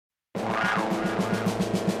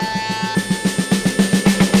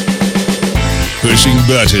pushing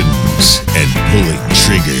buttons and pulling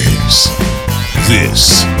triggers.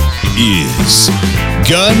 This is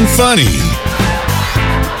Gun Funny.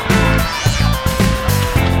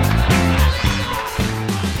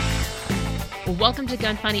 Welcome to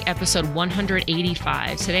Gun Funny episode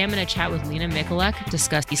 185. Today I'm going to chat with Lena Mikulek,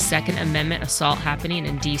 discuss the Second Amendment assault happening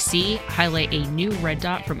in DC, highlight a new red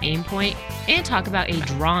dot from Aimpoint, and talk about a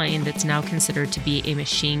drawing that's now considered to be a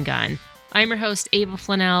machine gun. I'm your host, Ava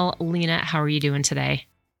Flanell. Lena, how are you doing today?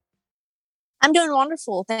 I'm doing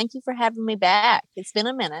wonderful. Thank you for having me back. It's been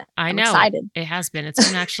a minute. I'm excited. It has been. It's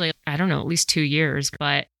been actually, I don't know, at least 2 years,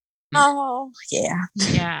 but... Oh, yeah.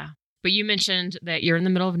 Yeah. But you mentioned that you're in the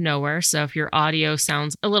middle of nowhere, so if your audio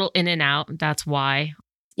sounds a little in and out, that's why.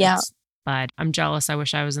 Yeah. But I'm jealous. I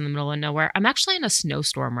wish I was in the middle of nowhere. I'm actually in a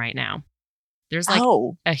snowstorm right now. There's like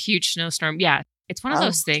a huge snowstorm. Yeah. It's one of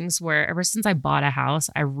those things where ever since I bought a house,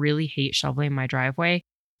 I really hate shoveling my driveway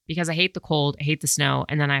because I hate the cold, I hate the snow,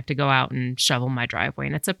 and then I have to go out and shovel my driveway.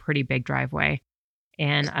 And it's a pretty big driveway.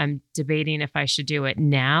 And I'm debating if I should do it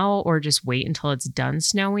now or just wait until it's done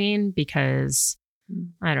snowing because...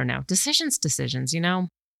 I don't know. Decisions, you know?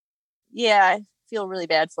 Yeah, I feel really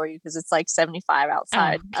bad for you because it's like 75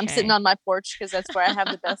 outside. Okay. I'm sitting on my porch because that's where I have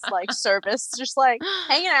the best service. Just like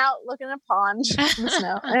hanging out, looking at a pond in the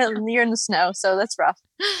snow. And you're in the snow, so that's rough.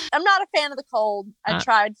 I'm not a fan of the cold. I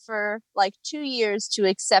tried for like 2 years to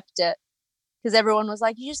accept it because everyone was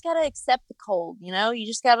like, you just got to accept the cold, you know? You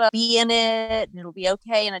just got to be in it and it'll be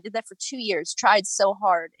okay. And I did that for 2 years, tried so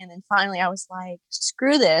hard. And then finally I was like,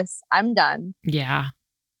 screw this. I'm done. Yeah.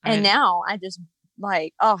 And now I just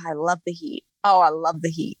like, I love the heat. Oh, I love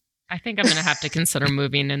the heat. I think I'm going to have to consider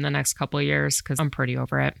moving in the next couple of years because I'm pretty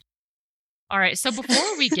over it. All right. So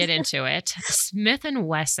before we get into it, Smith &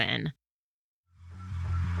 Wesson.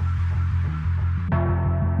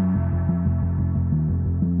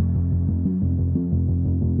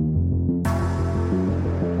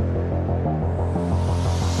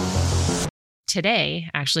 Today,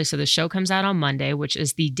 actually, so the show comes out on Monday, which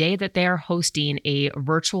is the day that they are hosting a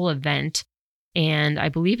virtual event. And I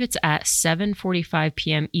believe it's at 7:45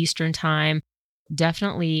 p.m. Eastern time.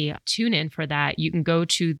 Definitely tune in for that. You can go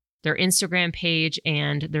to their Instagram page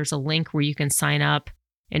and there's a link where you can sign up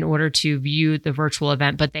in order to view the virtual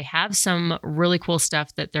event. But they have some really cool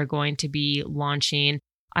stuff that they're going to be launching.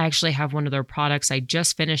 I actually have one of their products. I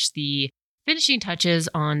just finished the finishing touches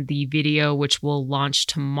on the video, which will launch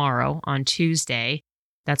tomorrow on Tuesday.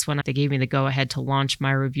 That's when they gave me the go-ahead to launch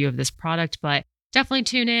my review of this product, but definitely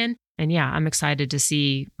tune in. And yeah, I'm excited to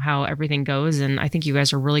see how everything goes. And I think you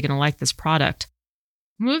guys are really going to like this product.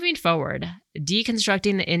 Moving forward,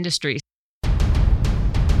 deconstructing the industry.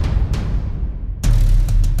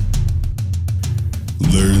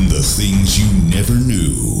 Learn the things you never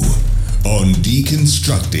knew on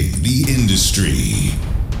Deconstructing the Industry.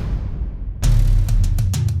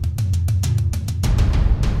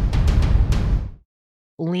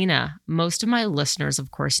 Lena, most of my listeners,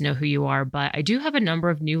 of course, know who you are, but I do have a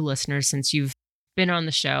number of new listeners since you've been on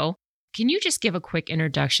the show. Can you just give a quick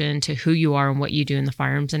introduction to who you are and what you do in the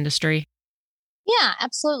firearms industry? Yeah,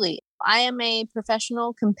 absolutely. I am a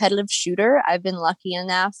professional competitive shooter. I've been lucky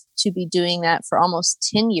enough to be doing that for almost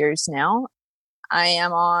 10 years now. I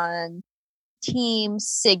am on Team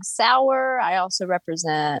Sig Sauer. I also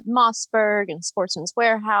represent Mossberg and Sportsman's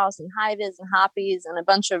Warehouse and High-Vis and Hoppies and a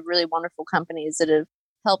bunch of really wonderful companies that have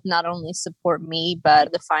help not only support me,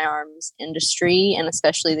 but the firearms industry and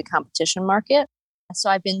especially the competition market.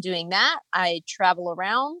 So I've been doing that. I travel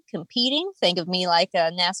around competing. Think of me like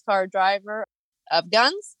a NASCAR driver of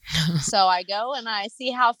guns. So I go and I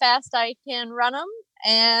see how fast I can run them.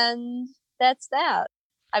 And that's that.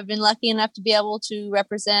 I've been lucky enough to be able to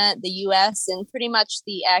represent the U.S. in pretty much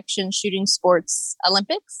the action shooting sports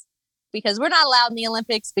Olympics because we're not allowed in the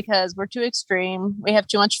Olympics because we're too extreme. We have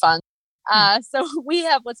too much fun. So we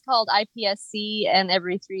have what's called IPSC, and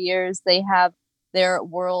every 3 years they have their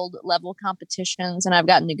world level competitions. And I've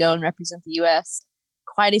gotten to go and represent the U.S.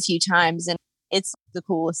 quite a few times. And it's the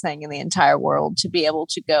coolest thing in the entire world to be able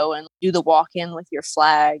to go and do the walk-in with your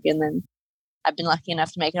flag. And then I've been lucky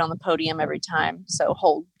enough to make it on the podium every time. So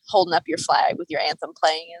holding up your flag with your anthem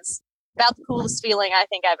playing is about the coolest feeling I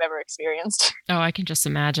think I've ever experienced. Oh, I can just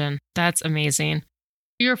imagine. That's amazing.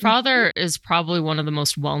 Your father is probably one of the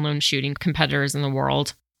most well-known shooting competitors in the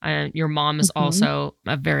world. Your mom is also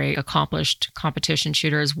a very accomplished competition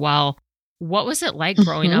shooter as well. What was it like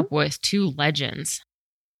growing up with two legends?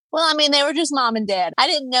 Well, I mean, they were just mom and dad. I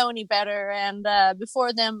didn't know any better. And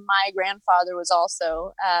before them, my grandfather was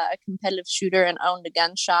also a competitive shooter and owned a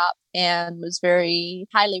gun shop and was very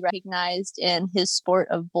highly recognized in his sport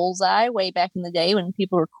of bullseye way back in the day when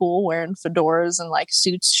people were cool wearing fedoras and like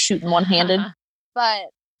suits shooting one-handed. But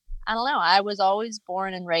I don't know. I was always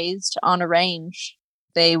born and raised on a range.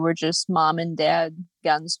 They were just mom and dad.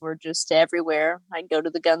 Guns were just everywhere. I'd go to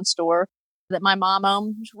the gun store that my mom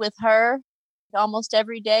owned with her almost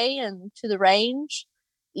every day and to the range.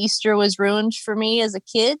 Easter was ruined for me as a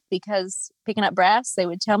kid because picking up brass, they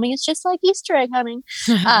would tell me it's just like Easter egg hunting.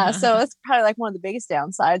 So it's probably like one of the biggest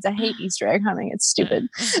downsides. I hate Easter egg hunting. It's stupid.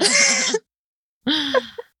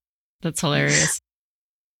 That's hilarious.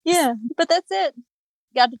 Yeah, but that's it.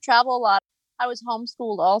 Got to travel a lot. I was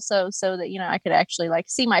homeschooled also so that, I could actually like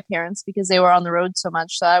see my parents because they were on the road so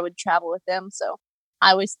much. So I would travel with them. So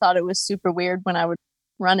I always thought it was super weird when I would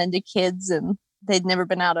run into kids and they'd never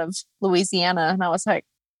been out of Louisiana. And I was like,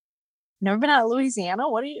 never been out of Louisiana?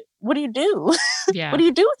 What do you do? Yeah. What do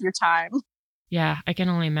you do with your time? Yeah, I can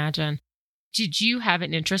only imagine. Did you have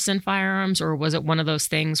an interest in firearms, or was it one of those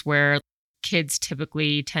things where kids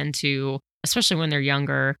typically tend to, especially when they're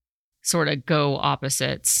younger, sort of go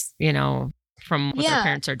opposites, from what their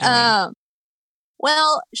parents are doing?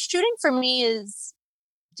 Well, shooting for me is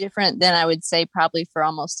different than I would say probably for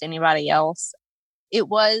almost anybody else. It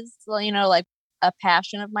was, like a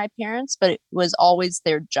passion of my parents, but it was always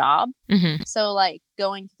their job. Mm-hmm. So like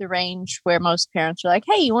going to the range where most parents are like,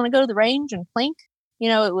 hey, you want to go to the range and plink?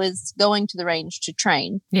 It was going to the range to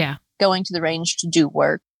train. Yeah. Going to the range to do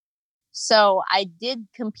work. So I did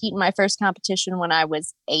compete in my first competition when I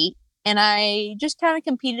was 8. And I just kind of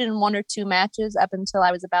competed in 1 or 2 matches up until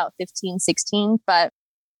I was about 15, 16. But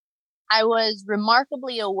I was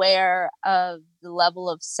remarkably aware of the level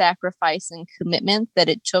of sacrifice and commitment that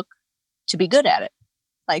it took to be good at it.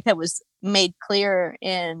 Like that was made clear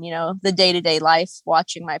in, the day-to-day life,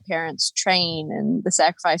 watching my parents train and the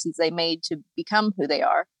sacrifices they made to become who they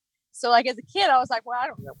are. So like as a kid, I was like, well, I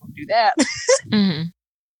don't really want to do that. Mm-hmm.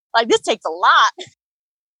 Like this takes a lot.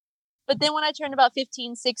 But then when I turned about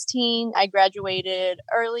 15, 16, I graduated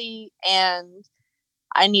early and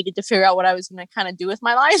I needed to figure out what I was going to kind of do with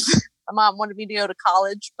my life. My mom wanted me to go to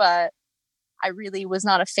college, but I really was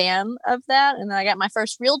not a fan of that. And then I got my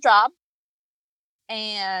first real job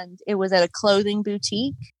and it was at a clothing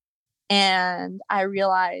boutique. And I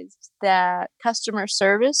realized that customer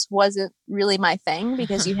service wasn't really my thing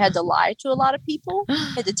because you had to lie to a lot of people. You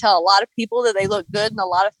had to tell a lot of people that they look good and a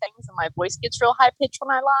lot of things. And my voice gets real high pitched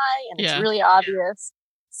when I lie and it's really obvious.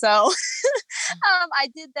 So I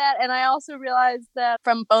did that. And I also realized that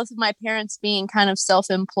from both of my parents being kind of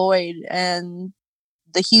self-employed and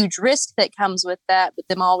the huge risk that comes with that, but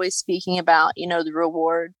them always speaking about, the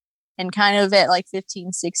reward, and kind of at like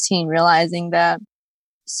 15, 16, realizing that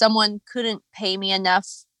someone couldn't pay me enough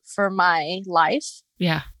for my life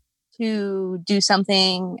to do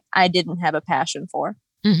something I didn't have a passion for.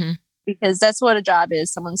 Mm-hmm. Because that's what a job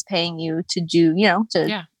is. Someone's paying you to do,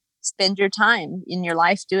 spend your time in your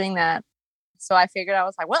life doing that. So I figured, I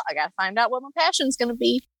was like, well, I got to find out what my passion's going to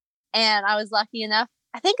be. And I was lucky enough.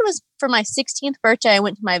 I think it was for my 16th birthday. I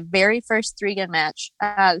went to my very first 3-gun match,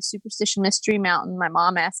 the Superstition Mystery Mountain. My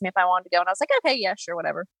mom asked me if I wanted to go. And I was like, okay, yeah, sure,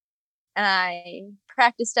 whatever. And I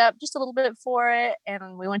practiced up just a little bit for it.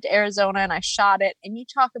 And we went to Arizona and I shot it. And you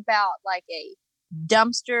talk about like a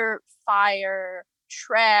dumpster fire,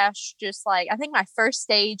 trash, just like, I think my first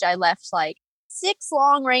stage, I left like 6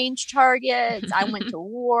 long range targets. I went to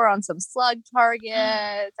war on some slug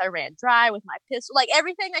targets. I ran dry with my pistol, like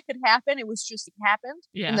everything that could happen. It happened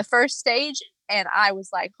in the first stage. And I was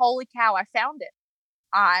like, holy cow, I found it.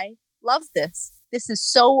 I love this. This is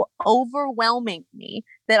so overwhelming me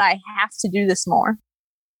that I have to do this more.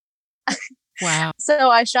 Wow. So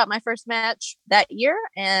I shot my first match that year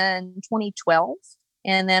in 2012.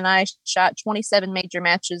 And then I shot 27 major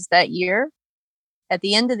matches that year. At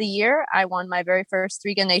the end of the year, I won my very first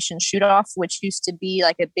 3-Gun Nation shoot-off, which used to be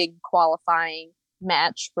like a big qualifying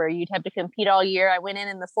match where you'd have to compete all year. I went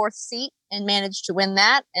in the 4th seat and managed to win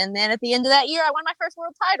that. And then at the end of that year, I won my first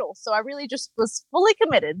world title. So I really just was fully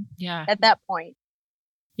committed at that point.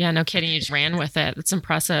 Yeah, no kidding. You just ran with it. That's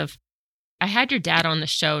impressive. I had your dad on the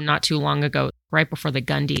show not too long ago, right before the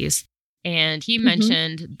Gundies. And he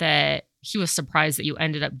mentioned that he was surprised that you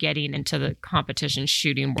ended up getting into the competition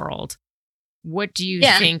shooting world. What do you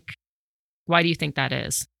think? Why do you think that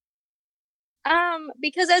is?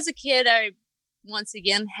 Because as a kid, I once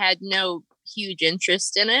again had no huge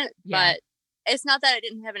interest in it, but it's not that I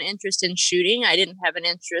didn't have an interest in shooting. I didn't have an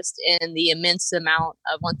interest in the immense amount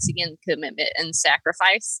of, once again, commitment and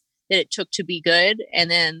sacrifice that it took to be good. And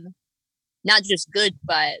then not just good,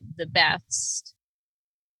 but the best.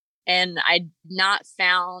 And I'd not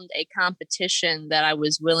found a competition that I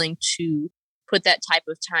was willing to put that type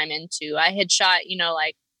of time into. I had shot,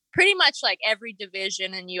 like pretty much like every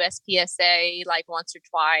division in USPSA, like once or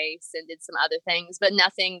twice, and did some other things, but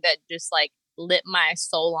nothing that just like lit my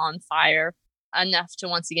soul on fire enough to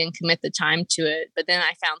once again commit the time to it. But then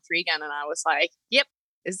I found 3-gun and I was like, yep,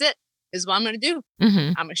 this is it. This is what I'm going to do.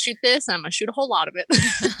 Mm-hmm. I'm going to shoot this and I'm going to shoot a whole lot of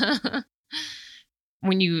it.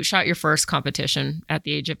 When you shot your first competition at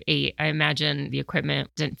the age of 8, I imagine the equipment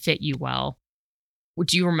didn't fit you well.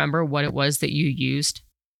 Do you remember what it was that you used?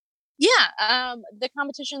 Yeah. The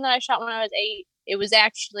competition that I shot when I was 8, it was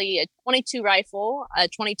actually a 22 rifle, a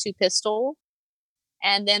 22 pistol.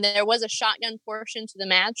 And then there was a shotgun portion to the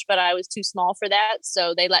match, but I was too small for that.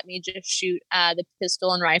 So they let me just shoot the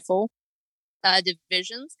pistol and rifle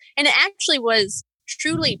divisions. And it actually was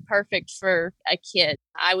truly perfect for a kid.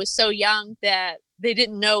 I was so young that they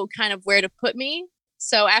didn't know kind of where to put me.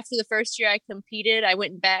 So after the first year I competed, I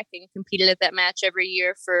went back and competed at that match every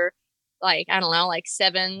year for like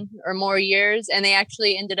 7 or more years. And they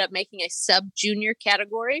actually ended up making a sub-junior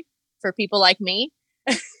category for people like me.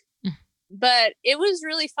 But it was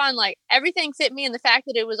really fun. Like everything fit me, and the fact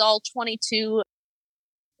that it was all 22,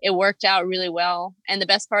 it worked out really well. And the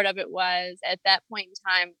best part of it was at that point in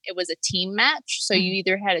time, it was a team match. So you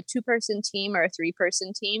either had a 2-person team or a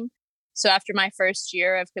 3-person team. So after my first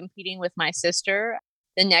year of competing with my sister,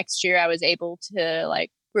 the next year I was able to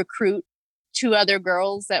like recruit 2 other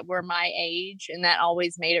girls that were my age. And that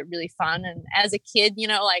always made it really fun. And as a kid,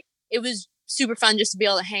 like it was super fun just to be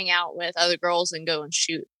able to hang out with other girls and go and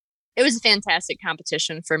shoot. It was a fantastic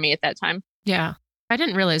competition for me at that time. Yeah. I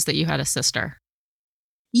didn't realize that you had a sister.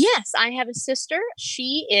 Yes, I have a sister.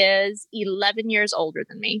 She is 11 years older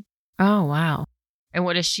than me. Oh, wow. And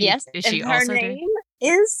what is she? Yes, is she and her also name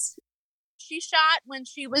is... She shot when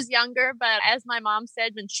she was younger, but as my mom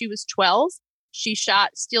said, when she was 12, she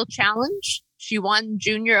shot Steel Challenge. She won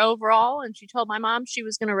junior overall, and she told my mom she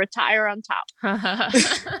was going to retire on top.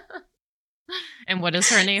 And what is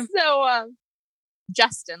her name? So,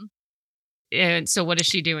 Justin. And so what is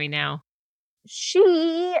she doing now?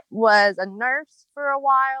 She was a nurse for a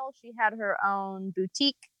while. She had her own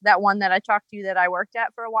boutique, that one that I talked to you that I worked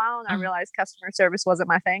at for a while, and I realized customer service wasn't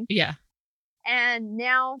my thing. Yeah. And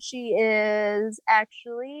now she is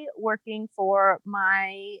actually working for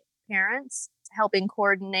my parents, helping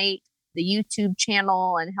coordinate the YouTube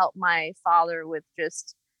channel and help my father with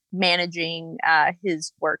just managing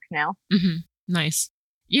his work now. Mm-hmm. Nice.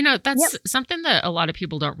 That's something that a lot of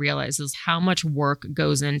people don't realize is how much work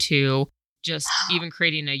goes into just even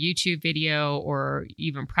creating a YouTube video or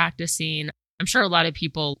even practicing. I'm sure a lot of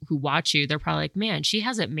people who watch you, they're probably like, man, she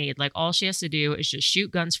hasn't made, like, all she has to do is just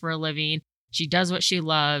shoot guns for a living. She does what she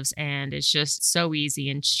loves, and it's just so easy.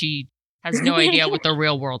 And she has no idea what the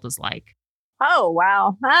real world is like. Oh,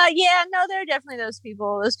 wow. Yeah, no, there are definitely those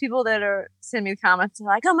people that are sending me comments and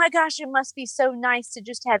like, oh my gosh, it must be so nice to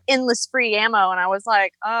just have endless free ammo. And I was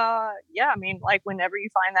like, yeah, I mean, like whenever you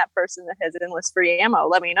find that person that has endless free ammo,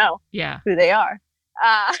 let me know who they are.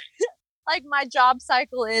 Like my job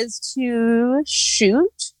cycle is to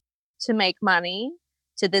shoot, to make money,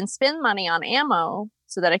 to then spend money on ammo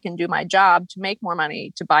so that I can do my job to make more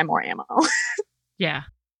money to buy more ammo. Yeah.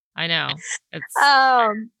 I know. It's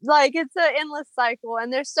it's an endless cycle,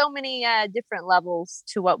 and there's so many different levels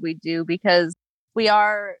to what we do because we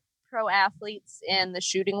are pro athletes in the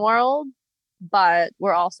shooting world, but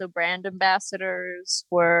we're also brand ambassadors.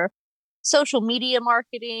 We're social media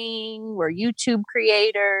marketing. We're YouTube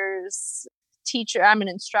creators, teacher. I'm an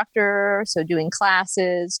instructor, so doing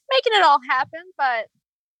classes, making it all happen. But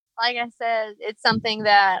like I said, it's something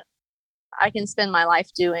that I can spend my life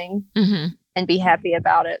doing. Mm-hmm. And be happy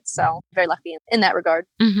about it. So very lucky in that regard.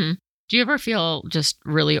 Mm-hmm. Do you ever feel just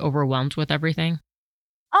really overwhelmed with everything?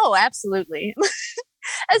 Oh, absolutely.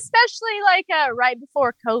 Especially like right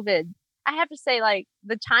before COVID. I have to say, like,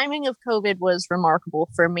 the timing of COVID was remarkable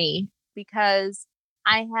for me because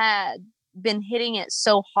I had been hitting it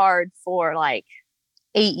so hard for like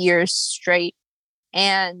 8 years straight.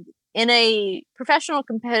 And in a professional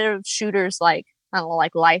competitive shooter's like, I don't know,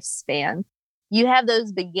 like lifespan, you have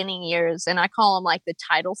those beginning years, and I call them like the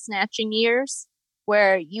title snatching years,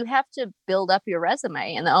 where you have to build up your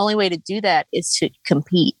resume. And the only way to do that is to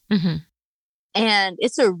compete. Mm-hmm. And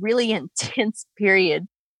it's a really intense period.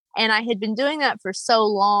 And I had been doing that for so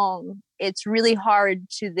long. It's really hard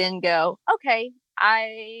to then go, okay,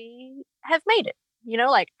 I have made it.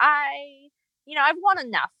 I've won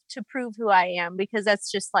enough to prove who I am, because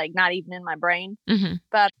that's just like not even in my brain. Mm-hmm.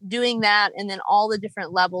 But doing that, and then all the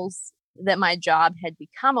different levels that my job had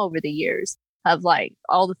become over the years, of like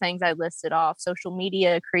all the things I listed off, social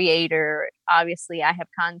media creator, obviously I have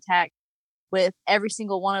contact with every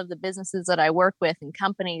single one of the businesses that I work with and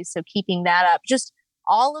companies. So keeping that up, just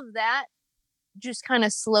all of that just kind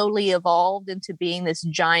of slowly evolved into being this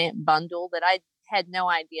giant bundle that I had no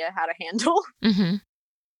idea how to handle. Mm-hmm.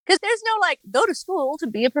 Because there's no like, go to school to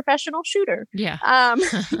be a professional shooter. Yeah.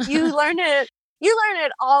 You learn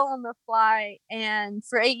it all on the fly. And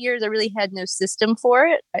for 8 years, I really had no system for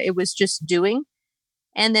it. It was just doing.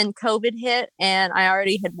 And then COVID hit, and I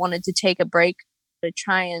already had wanted to take a break to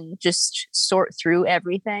try and just sort through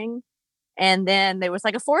everything. And then there was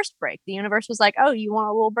like a forced break. The universe was like, oh, you want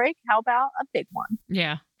a little break? How about a big one?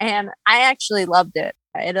 Yeah. And I actually loved it.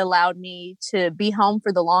 It allowed me to be home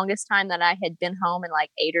for the longest time that I had been home in like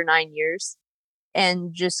 8 or 9 years,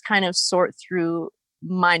 and just kind of sort through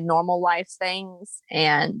my normal life things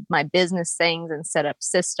and my business things and set up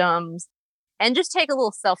systems and just take a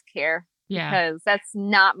little self-care. Yeah. Because that's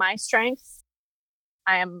not my strength.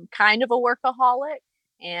 I am kind of a workaholic,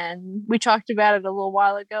 and we talked about it a little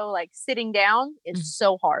while ago. Like sitting down is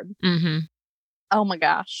so hard. Mm-hmm. Oh my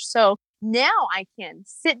gosh. So now I can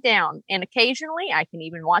sit down, and occasionally I can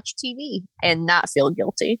even watch TV and not feel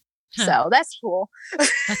guilty. So that's cool.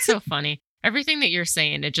 That's so funny. Everything that you're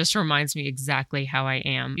saying, it just reminds me exactly how I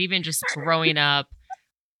am. Even just growing up,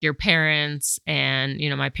 your parents and,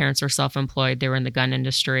 my parents are self-employed. They were in the gun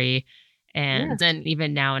industry. And then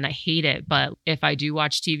even now, and I hate it, but if I do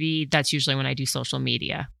watch TV, that's usually when I do social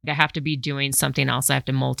media. I have to be doing something else. I have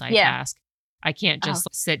to multitask. Yeah. I can't just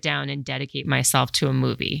sit down and dedicate myself to a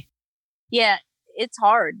movie. Yeah, it's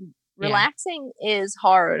hard. Relaxing is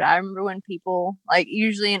hard. I remember when people, like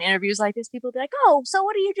usually in interviews like this, people be like, oh, so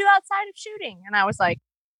what do you do outside of shooting? And I was like,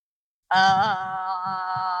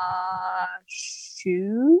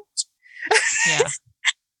 shoot. Yeah.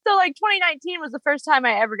 So like 2019 was the first time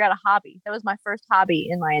I ever got a hobby. That was my first hobby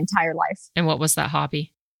in my entire life. And what was that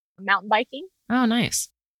hobby? Mountain biking. Oh, nice.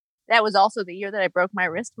 That was also the year that I broke my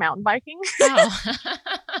wrist mountain biking. Oh.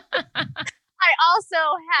 I also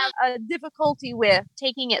have a difficulty with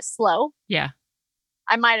taking it slow. Yeah.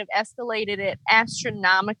 I might have escalated it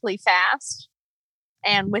astronomically fast.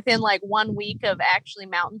 And within like 1 week of actually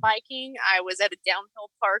mountain biking, I was at a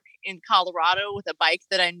downhill park in Colorado with a bike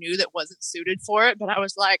that I knew that wasn't suited for it. But I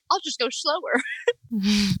was like, I'll just go slower.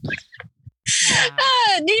 Needless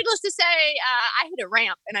to say, I hit a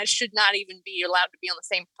ramp, and I should not even be allowed to be on the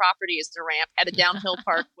same property as the ramp at a downhill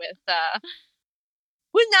park with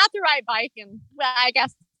not the right bike, and I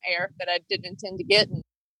guess air that I didn't intend to get, and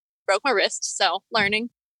broke my wrist. So learning.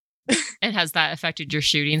 And has that affected your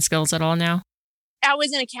shooting skills at all now? I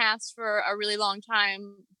was in a cast for a really long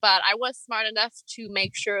time, but I was smart enough to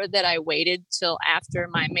make sure that I waited till after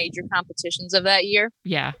my major competitions of that year.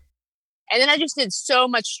 Yeah. And then I just did so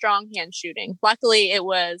much strong hand shooting. Luckily, it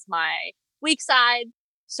was my weak side.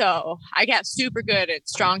 So I got super good at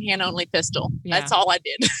strong hand only pistol. Yeah. That's all I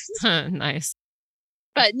did. Nice.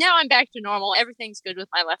 But now I'm back to normal. Everything's good with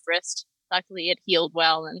my left wrist. Luckily, it healed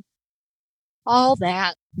well and all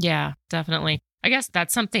that. Yeah, definitely. I guess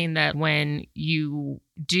that's something that when you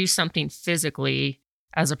do something physically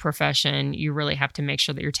as a profession, you really have to make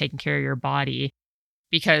sure that you're taking care of your body,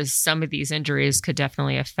 because some of these injuries could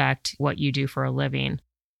definitely affect what you do for a living.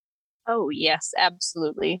 Oh, yes,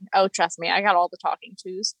 absolutely. Oh, trust me, I got all the talking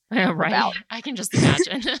tos. Right. I can just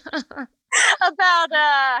imagine. about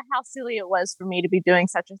how silly it was for me to be doing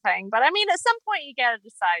such a thing. But I mean, at some point you got to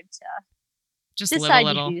decide to just live a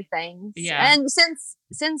little. To do things. Yeah. And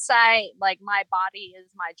since I like my body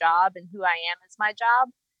is my job and who I am is my job,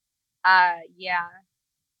 yeah.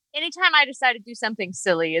 Anytime I decide to do something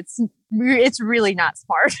silly, it's really not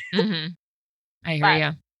smart. Mm-hmm. I hear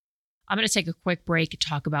you. I'm going to take a quick break to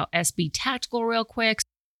talk about SB Tactical real quick.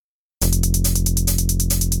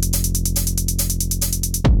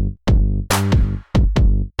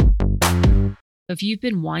 If you've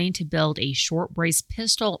been wanting to build a short brace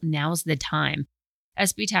pistol, now's the time.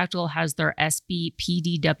 SB Tactical has their SB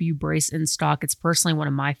PDW brace in stock. It's personally one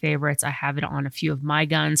of my favorites. I have it on a few of my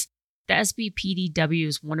guns. The SB PDW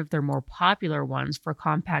is one of their more popular ones for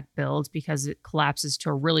compact builds because it collapses to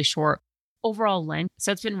a really short overall length.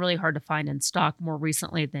 So it's been really hard to find in stock more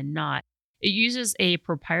recently than not. It uses a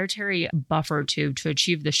proprietary buffer tube to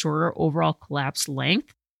achieve the shorter overall collapse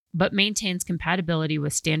length, but maintains compatibility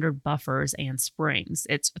with standard buffers and springs.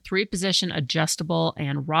 It's 3-position adjustable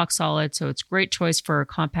and rock solid, so it's a great choice for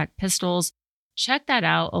compact pistols. Check that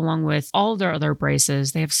out along with all of their other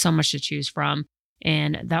braces. They have so much to choose from.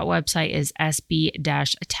 And that website is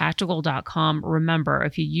sb-tactical.com. Remember,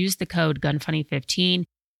 if you use the code GUNFUNNY15,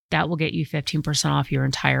 that will get you 15% off your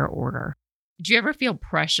entire order. Do you ever feel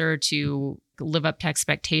pressure to live up to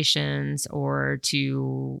expectations or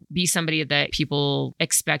to be somebody that people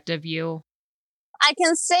expect of you? I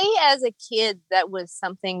can say as a kid, that was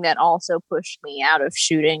something that also pushed me out of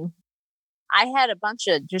shooting. I had a bunch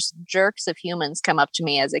of just jerks of humans come up to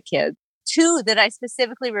me as a kid. 2 that I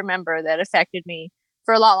specifically remember that affected me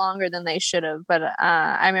for a lot longer than they should have. But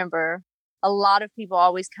I remember a lot of people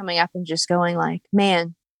always coming up and just going like,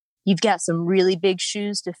 man, you've got some really big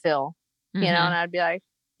shoes to fill, you know? And I'd be like,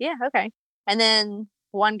 yeah, okay. And then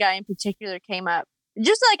one guy in particular came up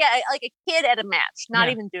just like a kid at a match, not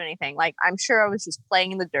even doing anything. Like, I'm sure I was just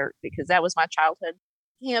playing in the dirt because that was my childhood.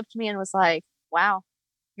 He came up to me and was like, wow,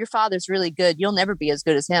 your father's really good. You'll never be as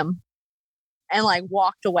good as him. And like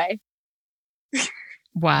walked away.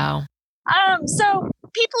 Wow. So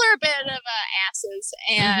people are a bit of asses,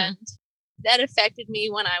 and that affected me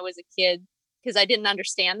when I was a kid because I didn't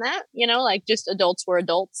understand that, you know, like just adults were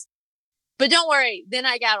adults. But don't worry. Then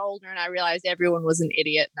I got older and I realized everyone was an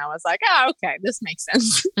idiot. And I was like, oh, okay, this makes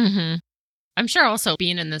sense. I'm sure also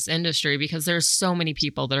being in this industry, because there's so many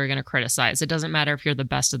people that are going to criticize. It doesn't matter if you're the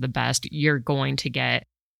best of the best. You're going to get,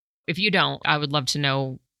 if you don't, I would love to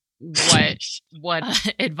know what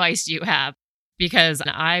advice you have. Because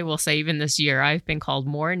I will say, even this year, I've been called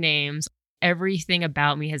more names. Everything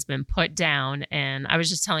about me has been put down. And I was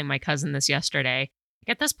just telling my cousin this yesterday.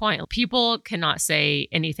 At this point, people cannot say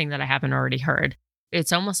anything that I haven't already heard.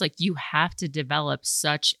 It's almost like you have to develop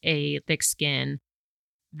such a thick skin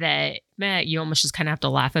that, man, you almost just kind of have to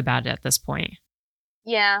laugh about it at this point.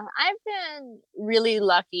 Yeah, I've been really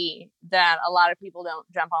lucky that a lot of people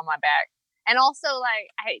don't jump on my back. And also, like,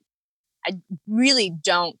 I really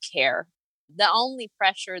don't care. The only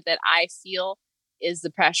pressure that I feel is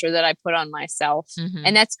the pressure that I put on myself.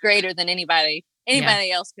 And that's greater than anybody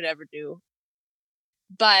else could ever do.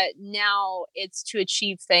 But now it's to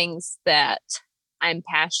achieve things that I'm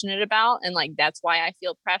passionate about. And like, that's why I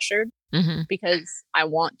feel pressured because I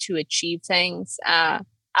want to achieve things.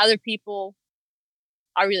 Other people,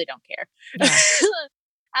 I really don't care.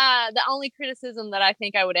 The only criticism that I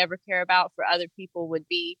think I would ever care about for other people would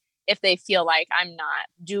be if they feel like I'm not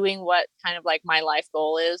doing what kind of like my life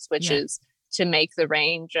goal is, which is to make the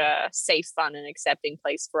range a safe, fun, and accepting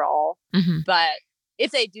place for all. But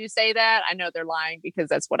if they do say that, I know they're lying because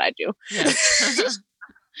that's what I do. Yeah.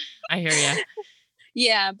 I hear you.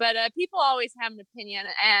 Yeah, but people always have an opinion,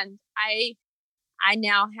 and I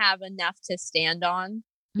now have enough to stand on.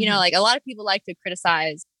 You know, like a lot of people like to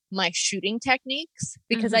criticize my shooting techniques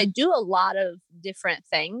because I do a lot of different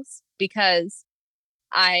things because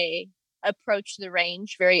I approach the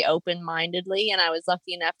range very open-mindedly, and I was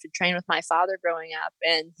lucky enough to train with my father growing up,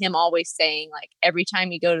 and him always saying like, every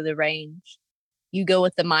time you go to the range, you go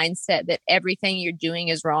with the mindset that everything you're doing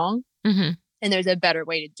is wrong and there's a better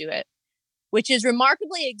way to do it, which is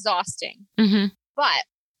remarkably exhausting. But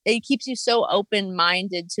it keeps you so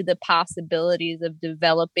open-minded to the possibilities of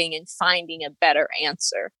developing and finding a better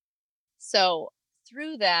answer. So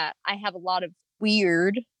through that, I have a lot of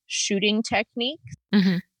weird shooting techniques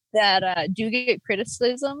that do get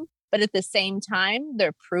criticism, but at the same time,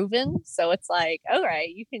 they're proven. So it's like, all right,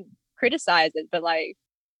 you can criticize it, but like,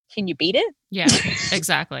 can you beat it? Yeah,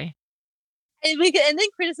 exactly. And then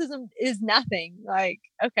criticism is nothing. Like,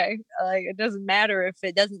 okay, like it doesn't matter if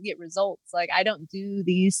it doesn't get results. Like, I don't do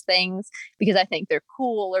these things because I think they're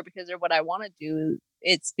cool or because they're what I want to do.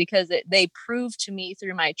 It's because they prove to me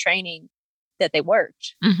through my training that they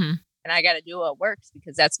worked. And I got to do what works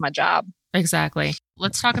because that's my job. Exactly.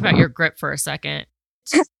 Let's talk about your grip for a second,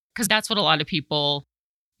 because that's what a lot of people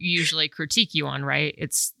usually critique you on, right?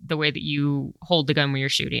 It's the way that you hold the gun when you're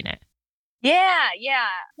shooting it. Yeah.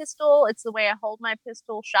 Pistol, it's the way I hold my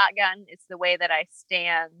pistol. Shotgun, it's the way that I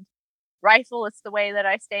stand. Rifle, it's the way that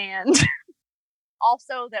I stand.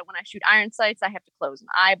 Also, that when I shoot iron sights, I have to close an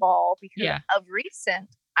eyeball because of recent,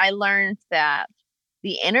 I learned that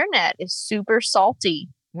the internet is super salty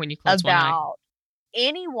when you close one eye. About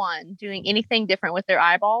anyone doing anything different with their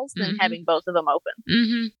eyeballs than having both of them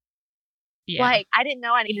open. Yeah. Like, I didn't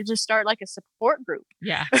know I needed to start like a support group.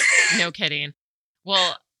 Yeah, no kidding.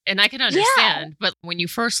 Well, and I can understand, but when you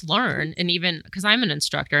first learn, and even because I'm an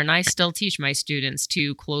instructor and I still teach my students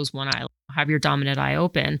to close one eye, have your dominant eye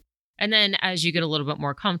open. And then as you get a little bit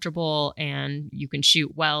more comfortable and you can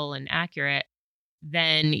shoot well and accurate,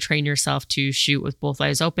 then train yourself to shoot with both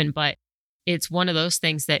eyes open. But it's one of those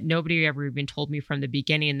things that nobody ever even told me from the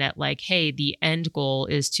beginning that like, hey, the end goal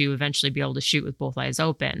is to eventually be able to shoot with both eyes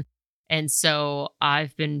open. And so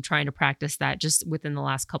I've been trying to practice that just within the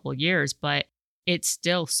last couple of years, but it's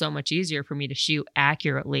still so much easier for me to shoot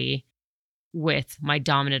accurately with my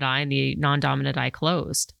dominant eye and the non-dominant eye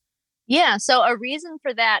closed. Yeah. So a reason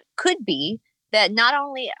for that could be that not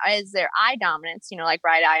only is there eye dominance, like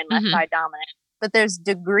right eye and left eye dominant, but there's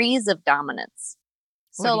degrees of dominance.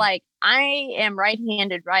 So like I am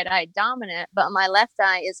right-handed, right eye dominant, but my left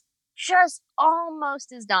eye is just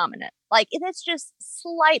almost as dominant. Like it's just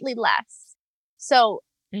slightly less. So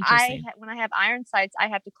when I have iron sights, I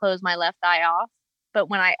have to close my left eye off. But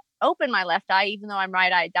when I open my left eye, even though I'm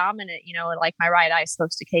right eye dominant, like my right eye is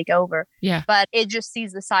supposed to take over. Yeah. But it just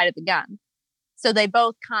sees the side of the gun. So they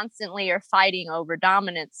both constantly are fighting over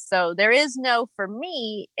dominance. So there is no, for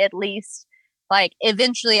me, at least, like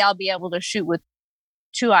eventually I'll be able to shoot with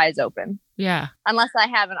two eyes open. Yeah. Unless I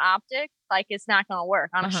have an optic, like it's not going to work.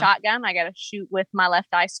 On a shotgun, I got to shoot with my left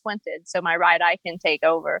eye squinted so my right eye can take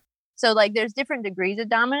over. So like there's different degrees of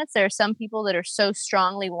dominance. There are some people that are so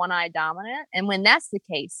strongly one eye dominant. And when that's the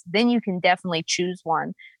case, then you can definitely choose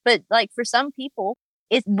one. But like for some people,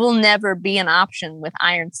 it will never be an option with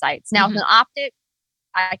iron sights. Now with an optic,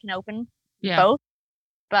 I can open both.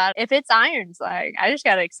 But if it's irons, like I just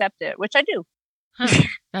got to accept it, which I do.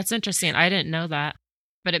 That's interesting. I didn't know that,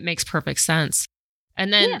 but it makes perfect sense.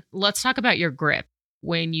 And then let's talk about your grip.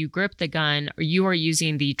 When you grip the gun, you are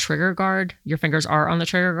using the trigger guard. Your fingers are on the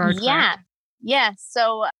trigger guard. Yeah. Yeah.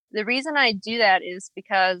 So the reason I do that is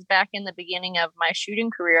because back in the beginning of my shooting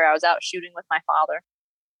career, I was out shooting with my father.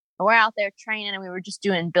 We're out there training and we were just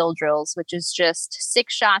doing bill drills, which is just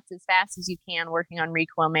 6 shots as fast as you can, working on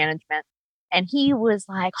recoil management. And he was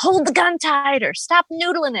like, hold the gun tighter, stop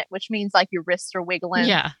noodling it, which means like your wrists are wiggling.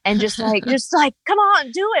 Yeah. And just like, come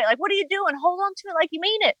on, do it. Like, what are you doing? Hold on to it like you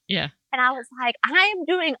mean it. Yeah. And I was like, I am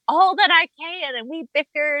doing all that I can. And we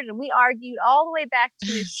bickered and we argued all the way back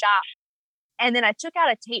to his shop. And then I took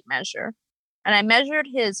out a tape measure and I measured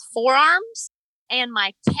his forearms and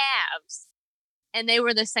my calves, and they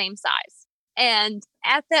were the same size. And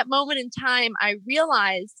at that moment in time, I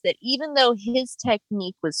realized that even though his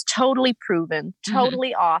technique was totally proven,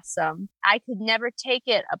 totally awesome, I could never take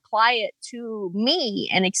it, apply it to me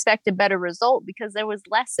and expect a better result because there was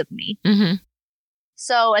less of me.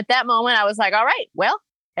 So at that moment, I was like, all right, well,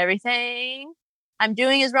 everything I'm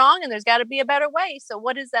doing is wrong and there's got to be a better way. So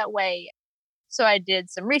what is that way? So I did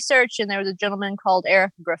some research and there was a gentleman called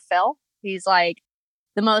Eric Grafel. He's like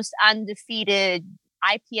the most undefeated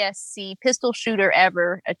IPSC pistol shooter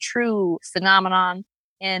ever, a true phenomenon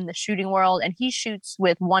in the shooting world. And he shoots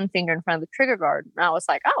with one finger in front of the trigger guard. And I was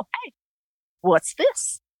like, oh, hey, what's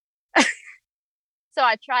this? So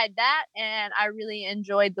I tried that and I really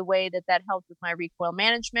enjoyed the way that helped with my recoil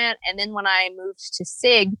management. And then when I moved to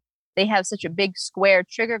SIG, they have such a big square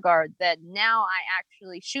trigger guard that now I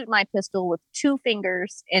actually shoot my pistol with 2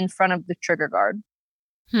 fingers in front of the trigger guard.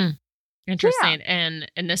 Interesting. Yeah.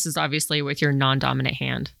 And this is obviously with your non-dominant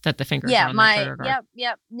hand that the fingers are on the trigger guard.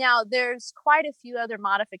 Yep. Now there's quite a few other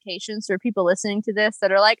modifications for people listening to this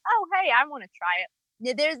that are like, oh, hey, I want to try it.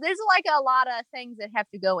 There's like a lot of things that have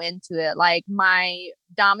to go into it. Like my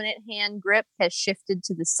dominant hand grip has shifted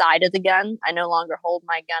to the side of the gun. I no longer hold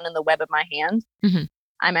my gun in the web of my hand.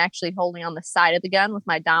 I'm actually holding on the side of the gun with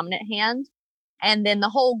my dominant hand. And then the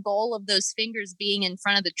whole goal of those fingers being in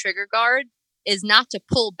front of the trigger guard is not to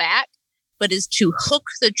pull back, but is to hook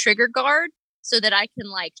the trigger guard so that I can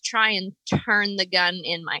like try and turn the gun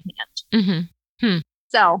in my hand.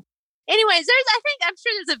 So anyways, I'm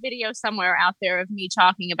sure there's a video somewhere out there of me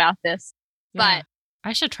talking about this, but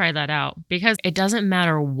I should try that out because it doesn't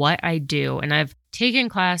matter what I do. And I've taken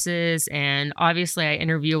classes and obviously I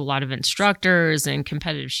interview a lot of instructors and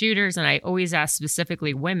competitive shooters. And I always ask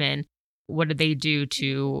specifically women, what do they do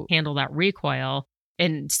to handle that recoil?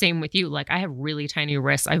 And same with you. Like I have really tiny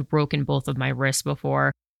wrists. I've broken both of my wrists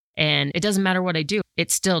before. And it doesn't matter what I do. It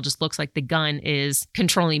still just looks like the gun is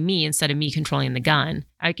controlling me instead of me controlling the gun.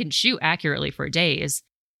 I can shoot accurately for days,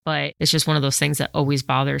 but it's just one of those things that always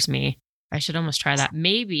bothers me. I should almost try that.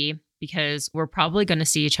 Maybe because we're probably going to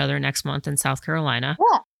see each other next month in South Carolina.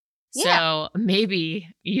 So maybe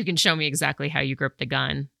you can show me exactly how you grip the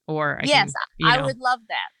gun. Or I would love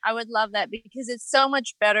that. I would love that because it's so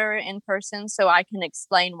much better in person. So I can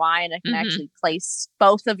explain why and I can actually place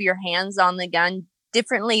both of your hands on the gun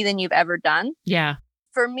differently than you've ever done. Yeah.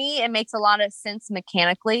 For me, it makes a lot of sense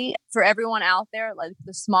mechanically. For everyone out there, like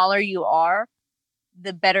the smaller you are,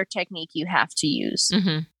 the better technique you have to use.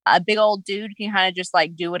 A big old dude can kind of just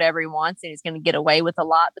like do whatever he wants and he's going to get away with a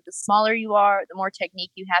lot. But the smaller you are, the more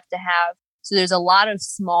technique you have to have. So there's a lot of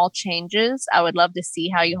small changes. I would love to see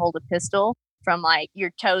how you hold a pistol. from like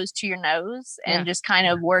your toes to your nose and just kind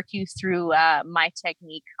of work you through my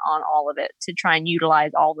technique on all of it to try and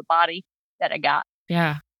utilize all the body that I got.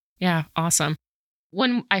 Yeah. Yeah. Awesome.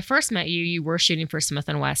 When I first met you, you were shooting for Smith &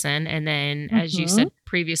 Wesson. And then, as you said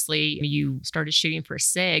previously, you started shooting for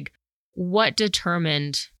SIG. What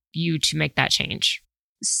determined you to make that change?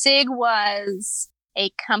 SIG was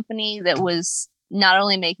a company that was not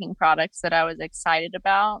only making products that I was excited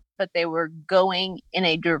about, but they were going in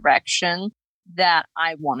a direction that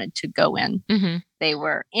I wanted to go in. Mm-hmm. They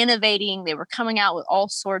were innovating. They were coming out with all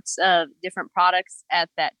sorts of different products at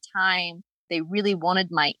that time. They really wanted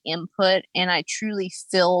my input, and I truly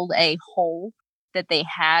filled a hole that they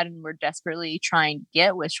had and were desperately trying to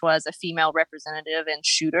get, which was a female representative and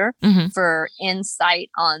shooter for insight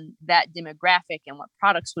on that demographic and what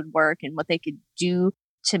products would work and what they could do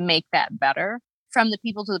to make that better. From the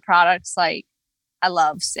people to the products, like, I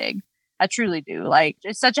love SIG. I truly do. Like,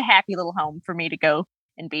 it's such a happy little home for me to go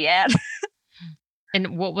and be at.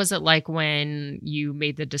 And what was it like when you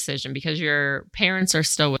made the decision? Because your parents are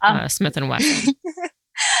still with Smith & Wesson.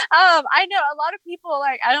 I know a lot of people,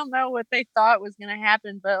 like, I don't know what they thought was going to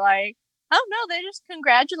happen, but like, I don't know. They just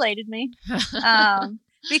congratulated me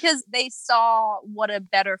because they saw what a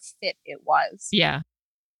better fit it was. Yeah.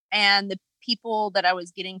 And the people that I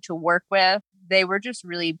was getting to work with, they were just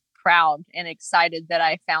really proud and excited that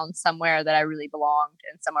I found somewhere that I really belonged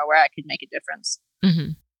and somewhere where I could make a difference.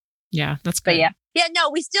 Mm-hmm. Yeah, that's good. But yeah, no,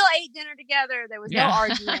 we still ate dinner together. There was no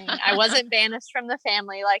arguing. I wasn't banished from the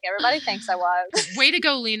family like everybody thinks I was. Way to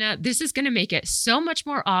go, Lena. This is going to make it so much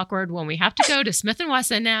more awkward when we have to go to Smith &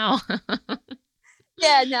 Wesson now.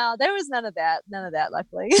 Yeah, no, there was none of that. None of that,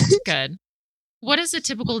 luckily. Good. What does a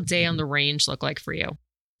typical day on the range look like for you?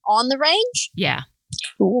 On the range? Yeah.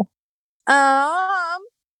 Cool.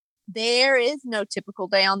 There is no typical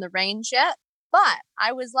day on the range yet, but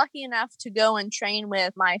I was lucky enough to go and train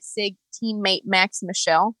with my SIG teammate, Max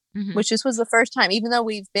Michel, which this was the first time, even though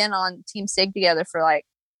we've been on Team SIG together for like,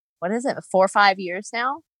 4 or 5 years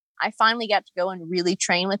now. I finally got to go and really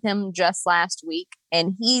train with him just last week.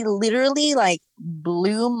 And he literally like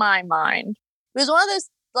blew my mind. It was one of those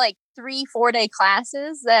like 3-4 day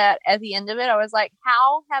classes that at the end of it, I was like,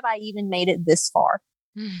 how have I even made it this far?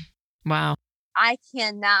 Wow. I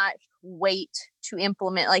cannot wait to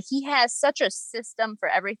implement. Like, he has such a system for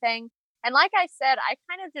everything. And like I said, I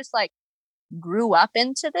kind of just like grew up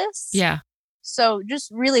into this. Yeah. So just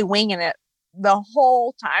really winging it the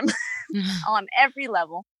whole time on every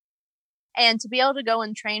level. And to be able to go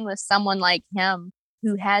and train with someone like him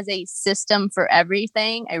who has a system for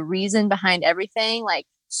everything, a reason behind everything, like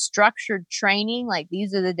structured training, like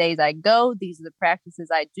these are the days I go, these are the practices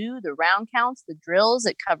I do, the round counts, the drills,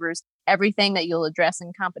 it covers everything that you'll address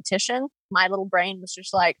in competition. My little brain was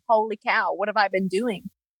just like, holy cow, what have I been doing?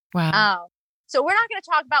 Wow. So we're not going to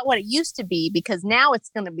talk about what it used to be because now it's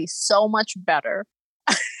going to be so much better.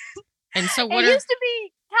 And so it used to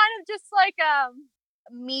be kind of just like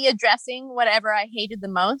me addressing whatever I hated the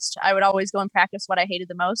most. I would always go and practice what I hated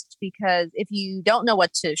the most because if you don't know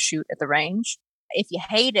what to shoot at the range, if you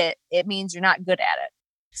hate it, it means you're not good at it.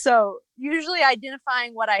 So usually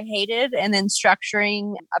identifying what I hated and then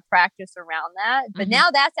structuring a practice around that. But now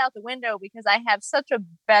that's out the window because I have such a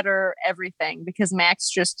better everything because Max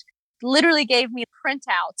just literally gave me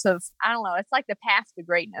printouts of, I don't know, it's like the path to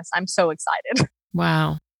greatness. I'm so excited.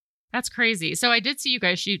 Wow. That's crazy. So I did see you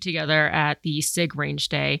guys shoot together at the SIG range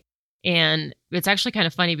day. And it's actually kind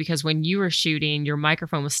of funny because when you were shooting, your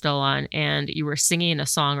microphone was still on and you were singing a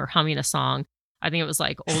song or humming a song. I think it was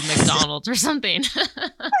like Old MacDonald or something. So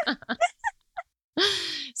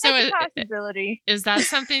That's a possibility. Is that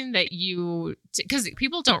something that you, because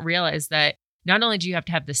people don't realize that not only do you have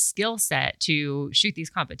to have the skill set to shoot these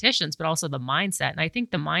competitions, but also the mindset. And I think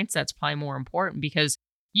the mindset's probably more important because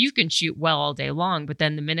you can shoot well all day long, but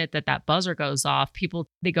then the minute that buzzer goes off, people,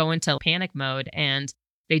 they go into panic mode and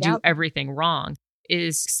they do everything wrong.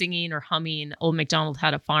 Is singing or humming Old MacDonald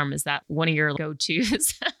Had a Farm, is that one of your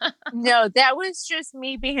go-tos? No, that was just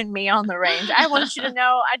me being me on the range. I want you to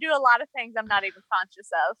know I do a lot of things I'm not even conscious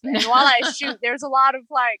of. And while I shoot, there's a lot of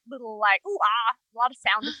like little like, ooh, a lot of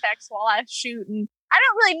sound effects while I shoot. And I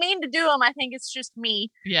don't really mean to do them. I think it's just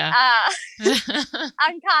me. Yeah.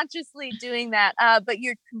 Unconsciously doing that. But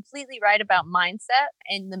you're completely right about mindset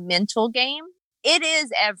and the mental game. It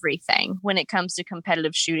is everything when it comes to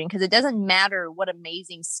competitive shooting because it doesn't matter what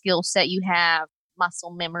amazing skill set you have, muscle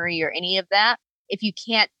memory or any of that, if you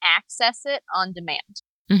can't access it on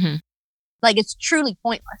demand. Like it's truly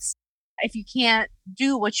pointless if you can't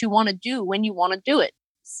do what you want to do when you want to do it.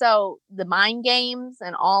 So the mind games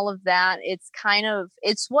and all of that,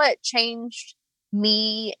 it's what changed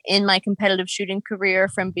me in my competitive shooting career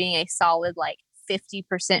from being a solid like 50%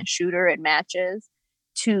 shooter at matches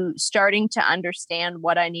to starting to understand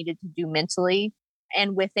what I needed to do mentally.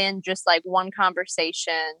 And within just like one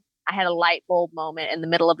conversation, I had a light bulb moment in the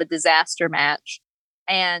middle of a disaster match.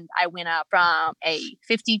 And I went up from a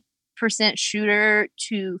 50% shooter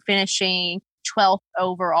to finishing 12th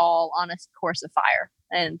overall on a course of fire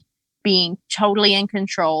and being totally in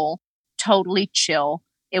control, totally chill.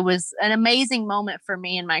 It was an amazing moment for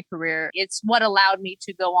me in my career. It's what allowed me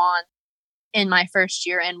to go on in my first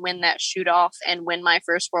year and win that shoot off and win my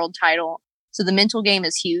first world title. So the mental game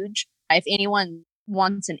is huge. If anyone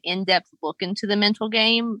wants an in-depth look into the mental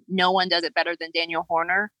game, no one does it better than Daniel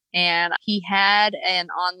Horner. And he had an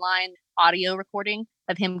online audio recording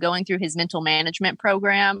of him going through his mental management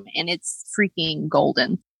program, and it's freaking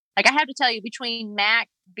golden. Like, I have to tell you, between Mac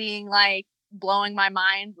being like blowing my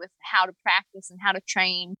mind with how to practice and how to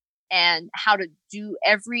train and how to do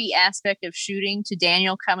every aspect of shooting, to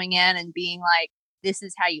Daniel coming in and being like, this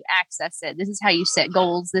is how you access it. This is how you set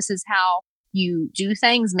goals. This is how you do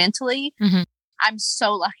things mentally. Mm-hmm. I'm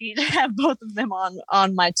so lucky to have both of them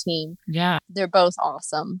on my team. Yeah. They're both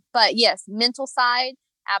awesome. But yes, mental side,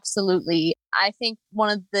 absolutely. I think one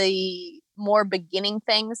of the more beginning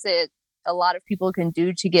things that a lot of people can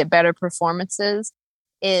do to get better performances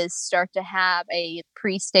is start to have a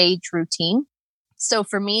pre-stage routine. So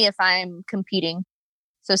for me, if I'm competing,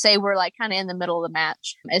 so say we're like kind of in the middle of the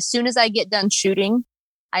match, as soon as I get done shooting,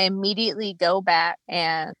 I immediately go back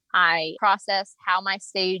and I process how my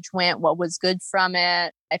stage went, what was good from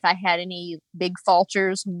it, if I had any big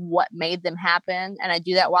falters, what made them happen. And I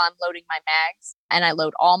do that while I'm loading my mags, and I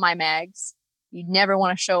load all my mags. You never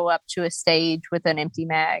want to show up to a stage with an empty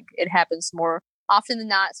mag. It happens more often than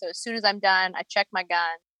not. So as soon as I'm done, I check my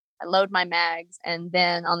gun, I load my mags, and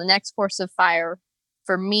then on the next course of fire,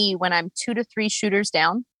 for me, when I'm 2 to 3 shooters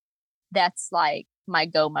down, that's like my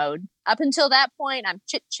go mode. Up until that point, I'm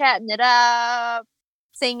chit-chatting it up,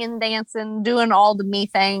 singing, dancing, doing all the me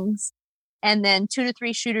things. And then 2 to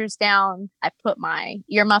 3 shooters down, I put my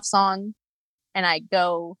earmuffs on and I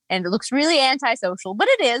go, and it looks really antisocial, but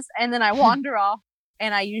it is. And then I wander off,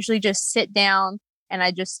 and I usually just sit down and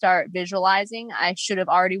I just start visualizing. I should have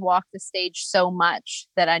already walked the stage so much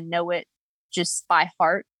that I know it just by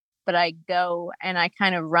heart. But I go and I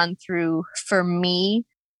kind of run through, for me,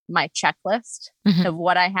 my checklist of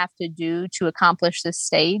what I have to do to accomplish this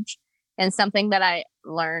stage. And something that I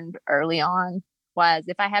learned early on was,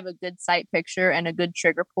 if I have a good sight picture and a good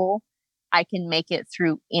trigger pull, I can make it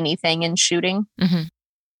through anything in shooting. And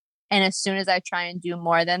as soon as I try and do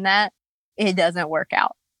more than that, it doesn't work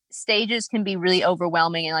out. Stages can be really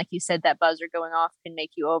overwhelming. And like you said, that buzzer going off can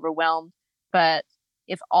make you overwhelmed. But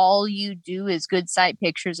if all you do is good sight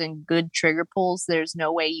pictures and good trigger pulls, there's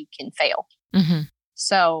no way you can fail.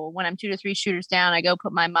 So when I'm 2 to 3 shooters down, I go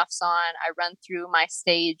put my muffs on. I run through my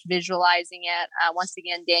stage, visualizing it. Once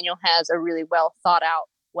again, Daniel has a really well thought out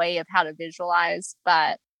way of how to visualize,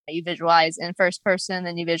 but you visualize in first person,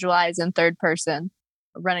 then you visualize in third person,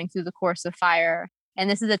 running through the course of fire. And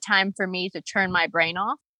this is a time for me to turn my brain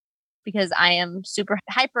off, because I am super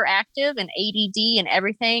hyperactive and ADD and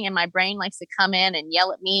everything. And my brain likes to come in and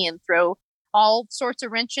yell at me and throw all sorts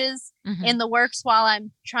of wrenches in the works while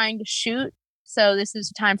I'm trying to shoot. So this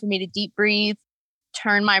is time for me to deep breathe,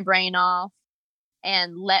 turn my brain off,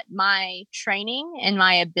 and let my training and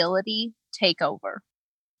my ability take over.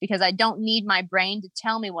 Because I don't need my brain to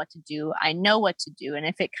tell me what to do. I know what to do. And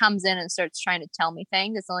if it comes in and starts trying to tell me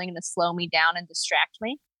things, it's only going to slow me down and distract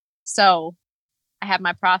me. So I have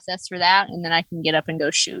my process for that, and then I can get up and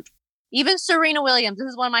go shoot. Even Serena Williams, this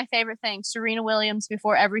is one of my favorite things. Serena Williams,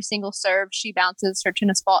 before every single serve, she bounces her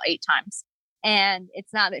tennis ball 8 times. And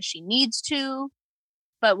it's not that she needs to,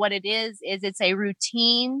 but what it is it's a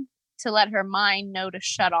routine to let her mind know to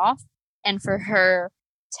shut off, and for her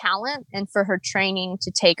talent and for her training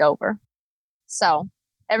to take over. So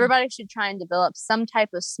everybody should try and develop some type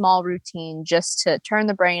of small routine just to turn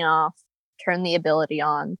the brain off, turn the ability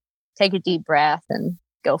on, take a deep breath, and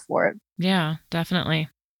go for it. Yeah, definitely.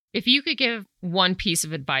 If you could give one piece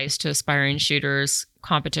of advice to aspiring shooters,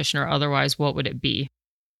 competition or otherwise, what would it be?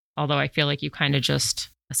 Although I feel like you kind of just,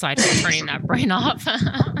 aside from turning that brain off.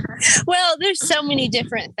 Well, there's so many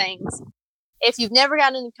different things. If you've never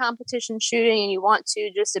gotten into competition shooting and you want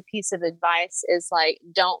to, just a piece of advice is like,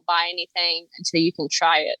 don't buy anything until you can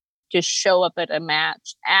try it. Just show up at a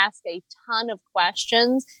match, ask a ton of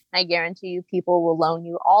questions. I guarantee you people will loan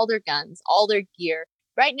you all their guns, all their gear.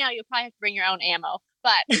 Right now, you'll probably have to bring your own ammo,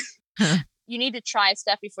 but you need to try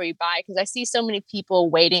stuff before you buy, because I see so many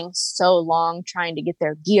people waiting so long trying to get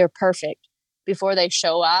their gear perfect before they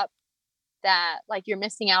show up. that like you're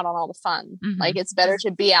missing out on all the fun. Mhm. Like it's better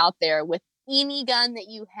to be out there with any gun that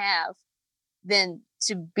you have than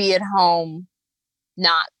to be at home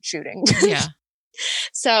not shooting. Yeah.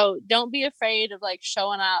 So don't be afraid of like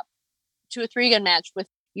showing up to a 3-gun match with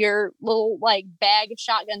your little like bag of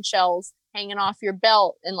shotgun shells hanging off your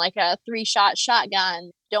belt and like a 3-shot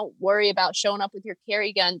shotgun. Don't worry about showing up with your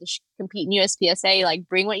carry gun to compete in USPSA. Like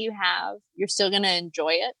bring what you have. You're still going to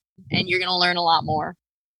enjoy it and you're going to learn a lot more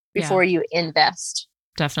before you invest.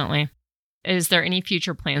 Definitely. Is there any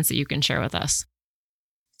future plans that you can share with us?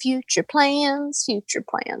 Future plans.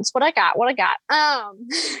 What I got?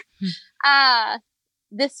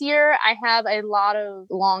 This year I have a lot of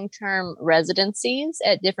long-term residencies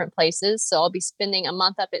at different places. So I'll be spending a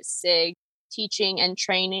month up at SIG teaching and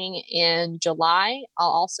training in July. I'll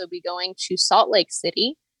also be going to Salt Lake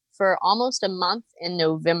City for almost a month in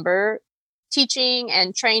November, teaching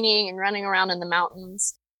and training and running around in the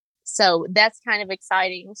mountains. So that's kind of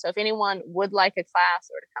exciting. So if anyone would like a class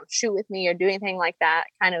or to come shoot with me or do anything like that,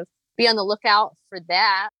 kind of be on the lookout for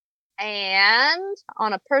that. And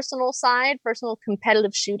on a personal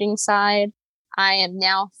competitive shooting side, I am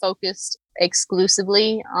now focused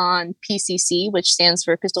exclusively on PCC, which stands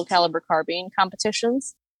for Pistol Caliber Carbine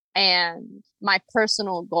competitions. And my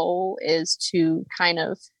personal goal is to kind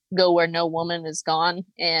of go where no woman is gone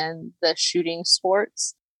in the shooting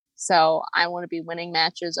sports. So I want to be winning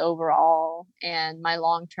matches overall. And my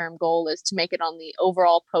long-term goal is to make it on the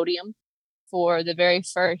overall podium for the very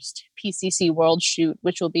first PCC World Shoot,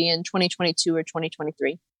 which will be in 2022 or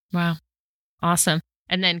 2023. Wow. Awesome.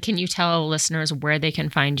 And then can you tell listeners where they can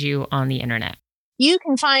find you on the internet? You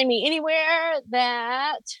can find me anywhere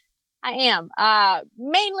that I am.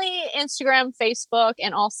 Mainly Instagram, Facebook,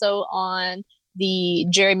 and also on the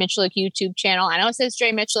Jerry Michalik YouTube channel. I know it says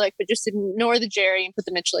Jerry Michalik, but just ignore the Jerry and put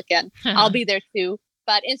the Michalik in. I'll be there too.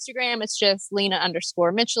 But Instagram, it's just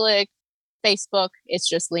Lena_Michalik. Facebook, it's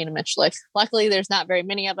just Lena Michalik. Luckily, there's not very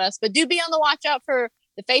many of us, but do be on the watch out for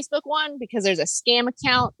the Facebook one because there's a scam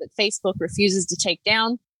account that Facebook refuses to take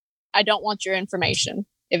down. I don't want your information.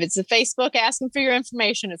 If it's a Facebook asking for your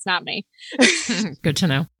information, it's not me. Good to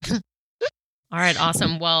know. All right,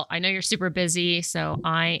 awesome. Well, I know you're super busy, so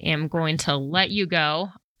I am going to let you go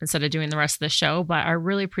instead of doing the rest of the show, but I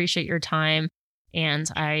really appreciate your time and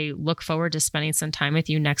I look forward to spending some time with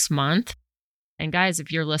you next month. And guys,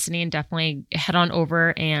 if you're listening, definitely head on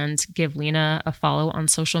over and give Lena a follow on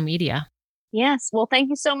social media. Yes. Well, thank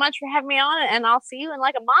you so much for having me on and I'll see you in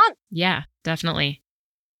like a month. Yeah, definitely.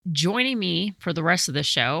 Joining me for the rest of the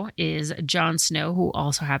show is Jon Snow, who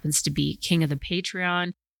also happens to be king of the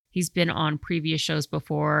Patreon. He's been on previous shows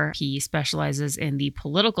before. He specializes in the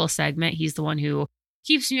political segment. He's the one who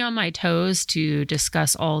keeps me on my toes to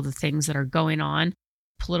discuss all the things that are going on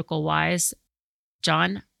political wise.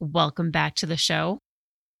 Jon, welcome back to the show.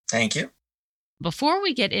 Thank you. Before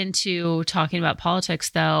we get into talking about politics,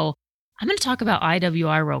 though, I'm going to talk about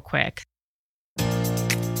IWI real quick.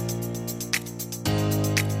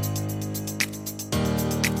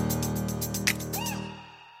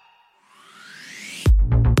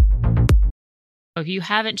 If you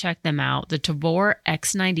haven't checked them out, the Tavor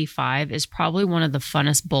X95 is probably one of the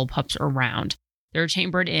funnest bullpups around. They're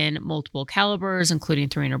chambered in multiple calibers, including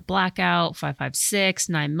 300 Blackout, 5.56,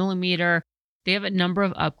 9mm. They have a number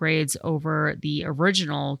of upgrades over the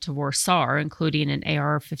original Tavor SAR, including an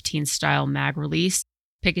AR-15 style mag release,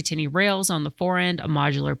 Picatinny rails on the forend, a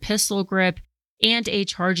modular pistol grip, and a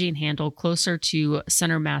charging handle closer to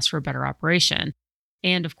center mass for better operation.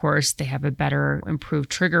 And of course, they have a better,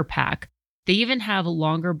 improved trigger pack. They even have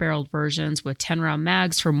longer barreled versions with 10-round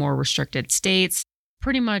mags for more restricted states.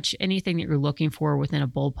 Pretty much anything that you're looking for within a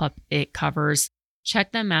bullpup, it covers.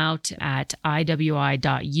 Check them out at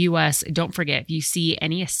iwi.us. Don't forget, if you see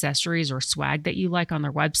any accessories or swag that you like on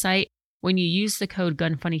their website, when you use the code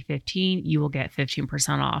GUNFUNNY15, you will get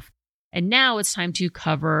 15% off. And now it's time to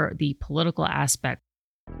cover the political aspect.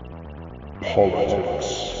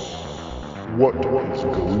 Politics. What is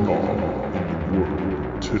going on in the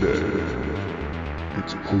world today?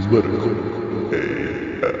 It's political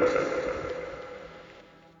AF.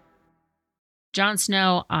 Jon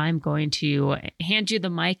Snow, I'm going to hand you the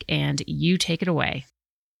mic and you take it away.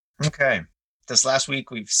 Okay. This last week,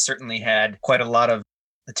 we've certainly had quite a lot of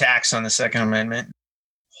attacks on the Second Amendment. A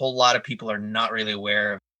whole lot of people are not really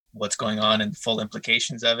aware of what's going on and the full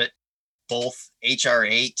implications of it. Both H.R.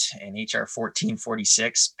 8 and H.R.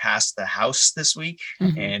 1446 passed the House this week,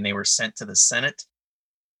 and they were sent to the Senate.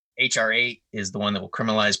 H.R. 8 is the one that will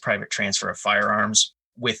criminalize private transfer of firearms,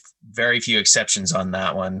 with very few exceptions on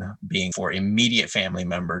that one being for immediate family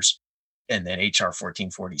members. And then HR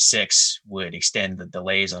 1446 would extend the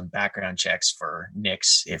delays on background checks for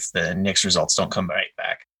NICS if the NICS results don't come right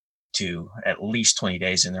back to at least 20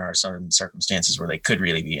 days. And there are some circumstances where they could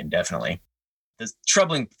really be indefinitely. The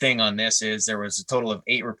troubling thing on this is there was a total of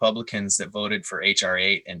 8 Republicans that voted for HR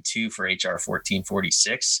 8 and 2 for HR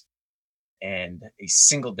 1446. And a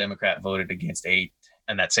single Democrat voted against 8,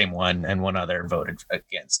 and that same one and one other voted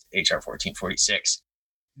against HR 1446.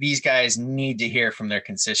 These guys need to hear from their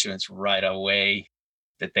constituents right away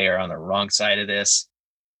that they are on the wrong side of this,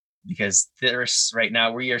 because right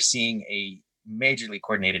now we are seeing a majorly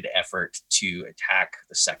coordinated effort to attack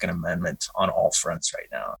the Second Amendment on all fronts right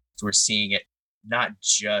now. So we're seeing it not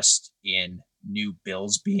just in new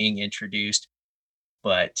bills being introduced,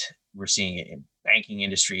 but we're seeing it in banking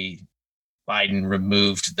industry. Biden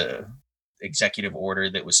removed the executive order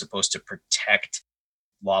that was supposed to protect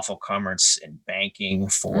lawful commerce and banking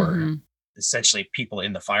for essentially people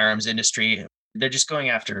in the firearms industry. They're just going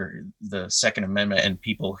after the Second Amendment and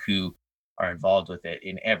people who are involved with it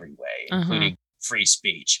in every way, including free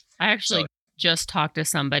speech. I actually just talked to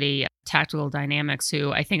somebody, Tactical Dynamics,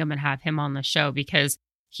 who I think I'm going to have him on the show because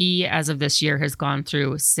he, as of this year, has gone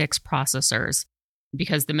through 6 processors.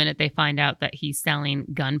 Because the minute they find out that he's selling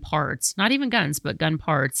gun parts, not even guns, but gun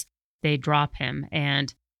parts, they drop him.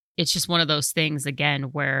 And it's just one of those things, again,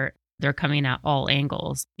 where they're coming at all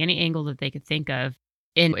angles, any angle that they could think of.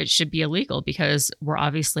 And it should be illegal because we're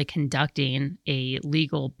obviously conducting a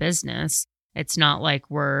legal business. It's not like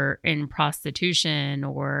we're in prostitution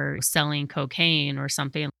or selling cocaine or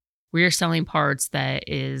something. We're selling parts that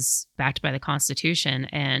is backed by the Constitution,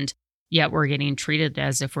 and yet we're getting treated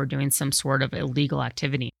as if we're doing some sort of illegal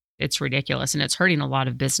activity. It's ridiculous, and it's hurting a lot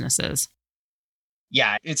of businesses.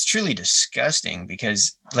 Yeah, it's truly disgusting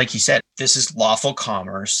because, like you said, this is lawful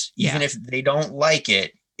commerce. Even if they don't like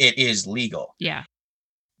it, it is legal. Yeah.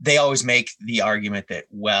 They always make the argument that,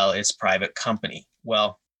 well, it's private company.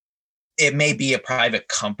 Well, it may be a private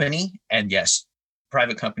company. And yes,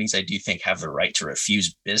 private companies, I do think, have the right to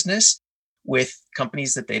refuse business with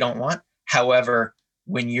companies that they don't want. However,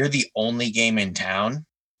 when you're the only game in town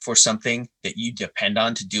for something that you depend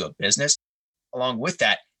on to do a business, along with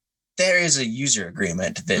that, there is a user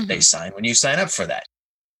agreement that they sign when you sign up for that.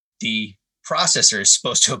 The processor is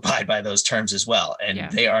supposed to abide by those terms as well. And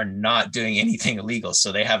they are not doing anything illegal.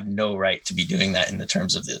 So they have no right to be doing that in the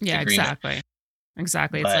terms of the agreement.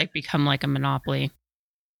 Exactly. It's like become like a monopoly.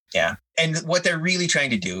 Yeah. And what they're really trying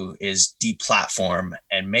to do is deplatform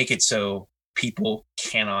and make it so people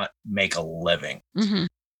cannot make a living.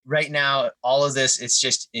 Right now, all of this, it's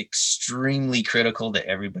just extremely critical that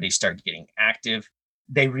everybody start getting active.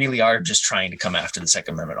 They really are just trying to come after the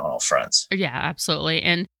Second Amendment on all fronts. Yeah, absolutely.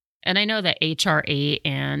 And I know that HR 8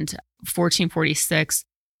 and 1446,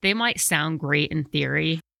 they might sound great in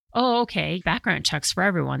theory. Oh, okay, background checks for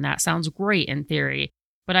everyone. That sounds great in theory.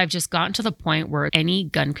 But I've just gotten to the point where any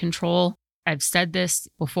gun control, I've said this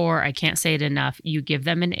before, I can't say it enough. You give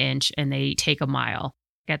them an inch and they take a mile.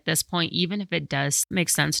 At this point, even if it does make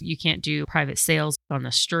sense, you can't do private sales on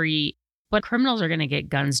the street. But criminals are going to get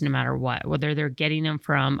guns no matter what, whether they're getting them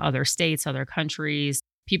from other states, other countries,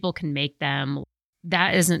 people can make them.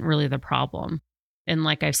 That isn't really the problem. And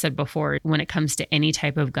like I've said before, when it comes to any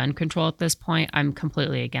type of gun control at this point, I'm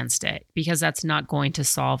completely against it because that's not going to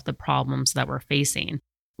solve the problems that we're facing.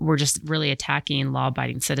 We're just really attacking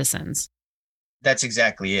law-abiding citizens. That's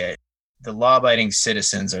exactly it. The law-abiding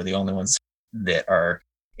citizens are the only ones that are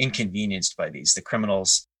inconvenienced by these. The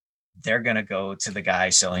criminals, they're going to go to the guy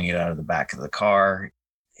selling it out of the back of the car.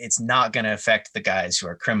 It's not going to affect the guys who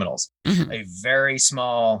are criminals. A very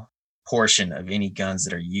small portion of any guns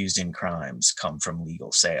that are used in crimes come from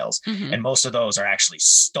legal sales. And most of those are actually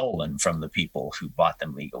stolen from the people who bought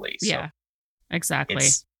them legally. Yeah, so exactly.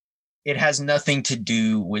 It has nothing to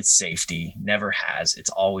do with safety, never has. It's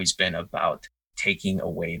always been about taking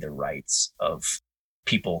away the rights of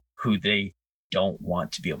people who they don't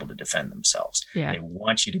want to be able to defend themselves. They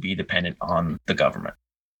want you to be dependent on the government.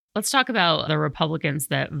 Let's talk about the Republicans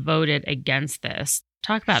that voted against this.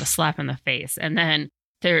 Talk about a slap in the face. And then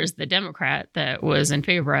there's the Democrat that was in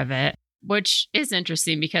favor of it, which is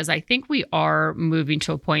interesting because I think we are moving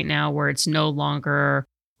to a point now where it's no longer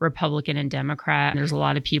Republican and Democrat. There's a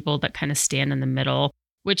lot of people that kind of stand in the middle,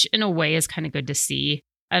 which in a way is kind of good to see.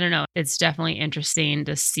 I don't know. It's definitely interesting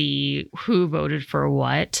to see who voted for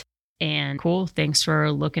what. And cool. Thanks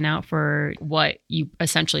for looking out for what you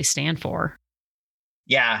essentially stand for.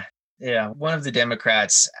 Yeah. One of the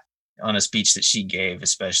Democrats on a speech that she gave,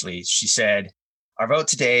 especially, she said, "Our vote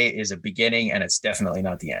today is a beginning and it's definitely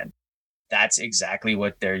not the end." That's exactly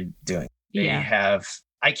what they're doing. They have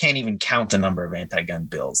I can't even count the number of anti-gun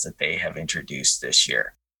bills that they have introduced this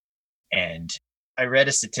year. And I read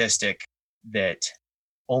a statistic that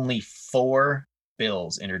only 4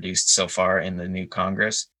 bills introduced so far in the new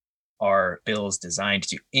Congress are bills designed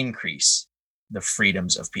to increase the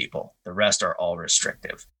freedoms of people. The rest are all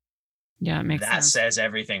restrictive. Yeah, it makes sense. That says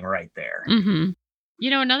everything right there. Mm-hmm.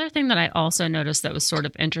 Another thing that I also noticed that was sort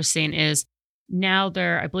of interesting is now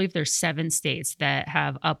I believe there's 7 states that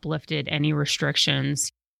have uplifted any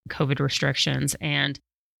restrictions, COVID restrictions. And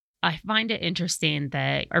I find it interesting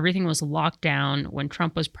that everything was locked down when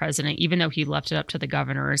Trump was president, even though he left it up to the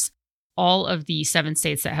governors. All of the 7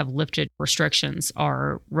 states that have lifted restrictions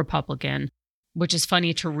are Republican, which is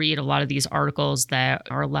funny to read a lot of these articles that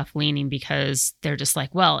are left leaning because they're just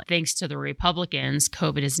like, well, thanks to the Republicans,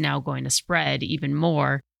 COVID is now going to spread even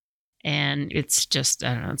more. And it's just,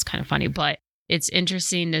 I don't know, it's kind of funny, but it's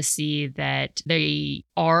interesting to see that they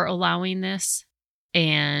are allowing this.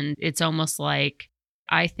 And it's almost like,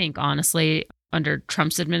 I think, honestly, under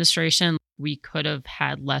Trump's administration, we could have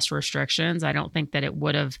had less restrictions. I don't think that it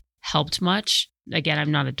would have helped much. Again,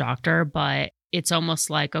 I'm not a doctor, but it's almost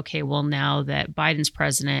like, okay, well, now that Biden's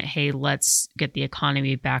president, hey, let's get the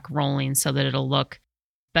economy back rolling so that it'll look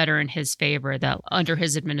better in his favor, that under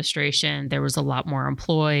his administration, there was a lot more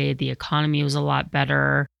employed, the economy was a lot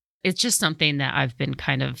better. It's just something that I've been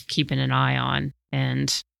kind of keeping an eye on.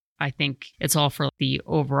 And I think it's all for the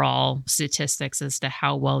overall statistics as to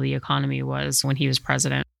how well the economy was when he was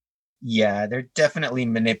president. Yeah, they're definitely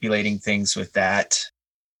manipulating things with that,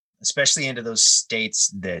 especially into those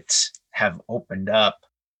states that have opened up.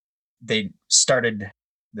 They started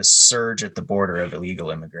the surge at the border of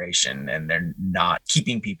illegal immigration, and they're not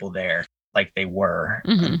keeping people there like they were.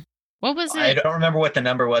 Mm-hmm. What was it? I don't remember what the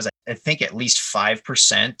number was. I think at least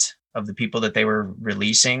 5% of the people that they were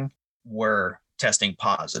releasing were testing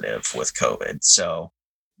positive with COVID. So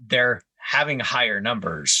they're having higher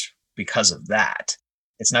numbers because of that.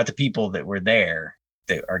 It's not the people that were there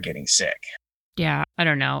that are getting sick. Yeah, I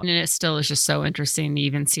don't know. And it still is just so interesting to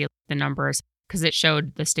even see the numbers because it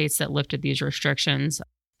showed the states that lifted these restrictions,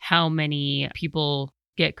 how many people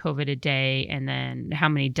get COVID a day and then how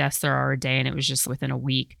many deaths there are a day. And it was just within a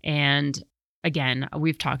week. And again,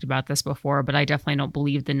 we've talked about this before, but I definitely don't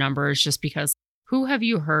believe the numbers just because who have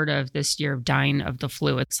you heard of this year of dying of the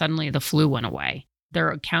flu? Suddenly the flu went away.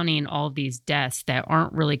 They're counting all of these deaths that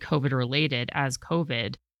aren't really COVID related as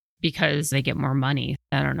COVID because they get more money.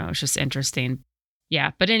 I don't know. It's just interesting.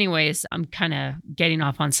 Yeah. But anyways, I'm kind of getting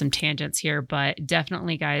off on some tangents here, but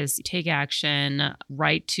definitely, guys, take action,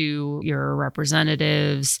 write to your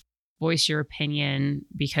representatives, voice your opinion,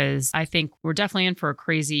 because I think we're definitely in for a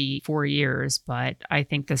crazy 4 years, but I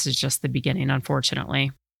think this is just the beginning,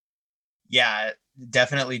 unfortunately. Yeah,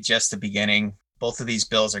 definitely just the beginning. Both of these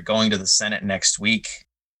bills are going to the Senate next week.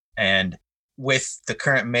 And with the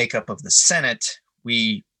current makeup of the Senate,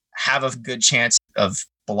 we have a good chance of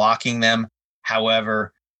blocking them.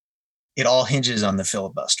 However, it all hinges on the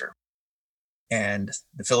filibuster. And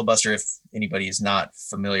the filibuster, if anybody is not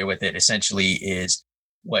familiar with it, essentially is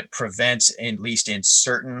what prevents, at least in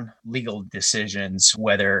certain legal decisions,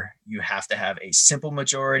 whether you have to have a simple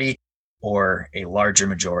majority or a larger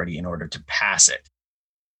majority in order to pass it.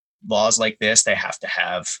 Laws like this, they have to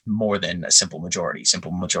have more than a simple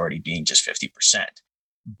majority being just 50%.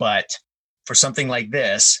 But for something like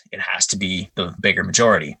this, it has to be the bigger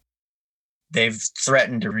majority. They've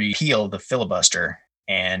threatened to repeal the filibuster.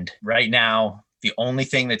 And right now, the only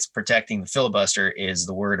thing that's protecting the filibuster is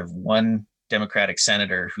the word of one Democratic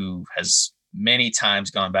senator who has many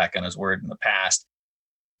times gone back on his word in the past.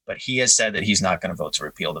 But he has said that he's not going to vote to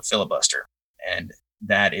repeal the filibuster. And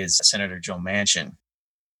that is Senator Joe Manchin.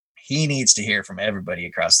 He needs to hear from everybody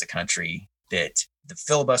across the country that the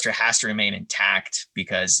filibuster has to remain intact,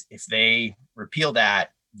 because if they repeal that,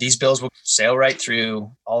 these bills will sail right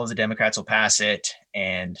through. All of the Democrats will pass it.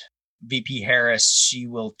 And VP Harris, she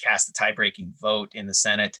will cast the tie-breaking vote in the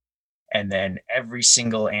Senate. And then every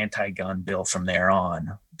single anti-gun bill from there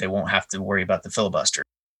on, they won't have to worry about the filibuster.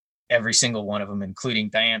 Every single one of them, including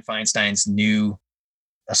Dianne Feinstein's new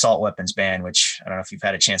assault weapons ban, which I don't know if you've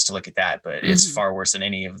had a chance to look at that, but it's far worse than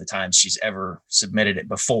any of the times she's ever submitted it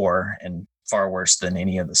before, and far worse than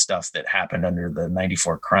any of the stuff that happened under the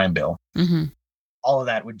 94 crime bill. Mm-hmm. All of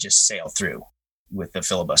that would just sail through with the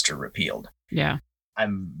filibuster repealed. Yeah.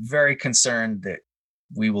 I'm very concerned that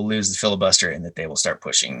we will lose the filibuster and that they will start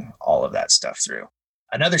pushing all of that stuff through.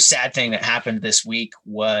 Another sad thing that happened this week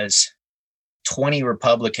was 20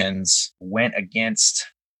 Republicans went against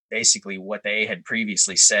basically what they had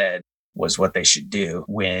previously said was what they should do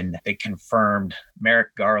when they confirmed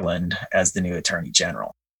Merrick Garland as the new Attorney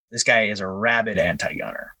General. This guy is a rabid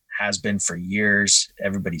anti-gunner, has been for years.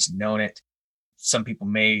 Everybody's known it. Some people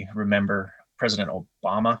may remember President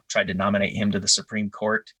Obama tried to nominate him to the Supreme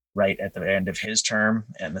Court right at the end of his term,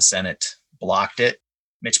 and the Senate blocked it.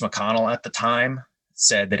 Mitch McConnell at the time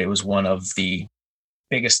said that it was one of the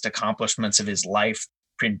biggest accomplishments of his life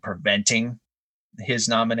in preventing his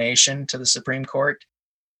nomination to the Supreme Court.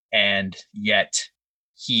 And yet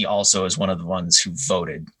he also is one of the ones who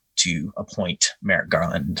voted to appoint Merrick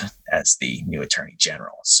Garland as the new Attorney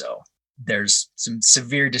General. So there's some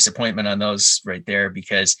severe disappointment on those right there,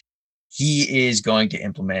 because he is going to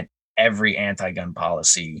implement every anti-gun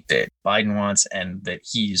policy that Biden wants and that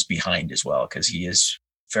he is behind as well, because he is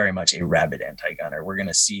very much a rabid anti-gunner. We're going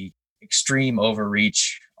to see extreme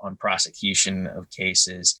overreach on prosecution of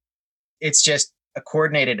cases. It's just a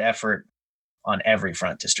coordinated effort on every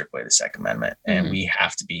front to strip away the Second Amendment. And we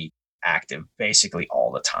have to be active basically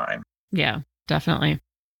all the time. Yeah, definitely.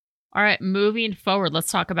 All right, moving forward,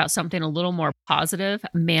 let's talk about something a little more positive.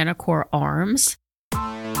 Manticore Arms.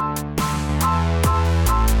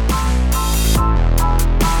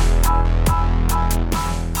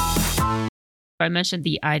 I mentioned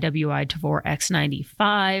the IWI Tavor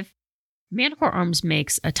X95. Manticore Arms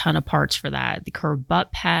makes a ton of parts for that. The curved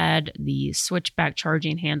butt pad, the switchback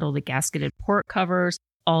charging handle, the gasketed port covers,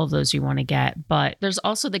 all of those you want to get. But there's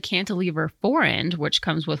also the cantilever forend, which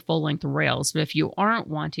comes with full-length rails. But if you aren't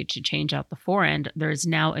wanting to change out the forend, there's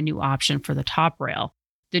now a new option for the top rail.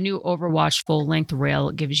 The new Overwatch full-length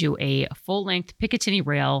rail gives you a full-length Picatinny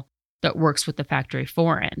rail that works with the factory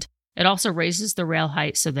forend. It also raises the rail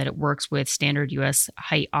height so that it works with standard US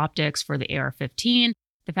height optics for the AR-15.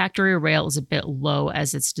 The factory rail is a bit low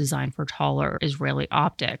as it's designed for taller Israeli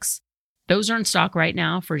optics. Those are in stock right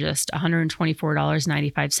now for just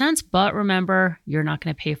 $124.95. But remember, you're not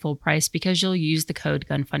going to pay full price because you'll use the code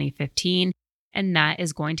GUNFUNNY15, and that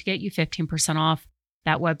is going to get you 15% off.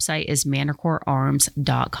 That website is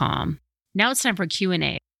manticorearms.com. Now it's time for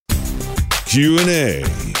Q&A. Q&A.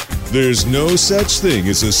 There's no such thing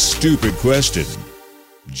as a stupid question.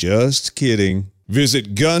 Just kidding.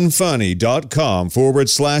 Visit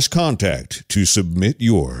gunfunny.com/contact to submit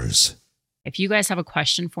yours. If you guys have a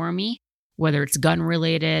question for me, whether it's gun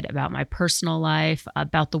related, about my personal life,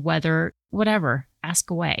 about the weather, whatever, ask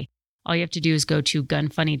away. All you have to do is go to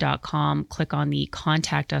gunfunny.com, click on the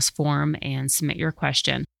Contact Us form, and submit your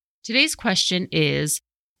question. Today's question is,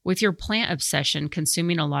 with your plant obsession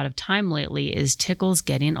consuming a lot of time lately, is Tickles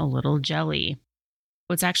getting a little jelly?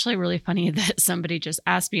 It's actually really funny that somebody just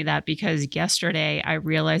asked me that, because yesterday I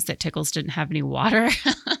realized that Tickles didn't have any water.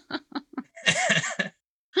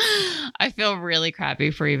 I feel really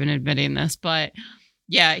crappy for even admitting this, but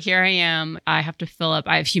yeah, here I am. I have to fill up.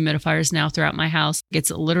 I have humidifiers now throughout my house.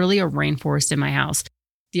 It's literally a rainforest in my house.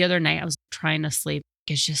 The other night I was trying to sleep.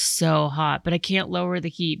 It's just so hot, but I can't lower the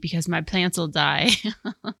heat because my plants will die.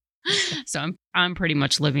 So I'm pretty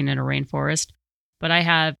much living in a rainforest, but I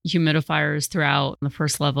have humidifiers throughout the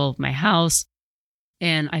first level of my house,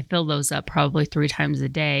 and I fill those up probably 3 times a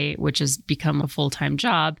day, which has become a full-time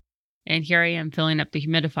job. And here I am filling up the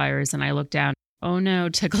humidifiers, and I look down. Oh no,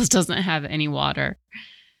 Tickles doesn't have any water.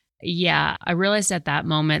 Yeah, I realized at that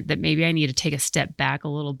moment that maybe I need to take a step back a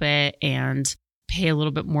little bit and pay a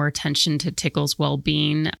little bit more attention to Tickles'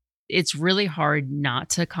 well-being. It's really hard not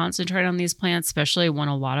to concentrate on these plants, especially when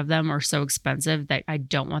a lot of them are so expensive that I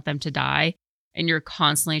don't want them to die. And you're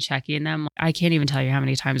constantly checking them. I can't even tell you how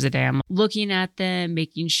many times a day I'm looking at them,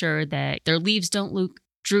 making sure that their leaves don't look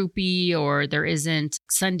droopy or there isn't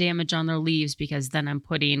sun damage on their leaves, because then I'm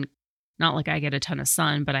putting, not like I get a ton of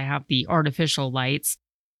sun, but I have the artificial lights,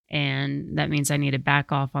 and that means I need to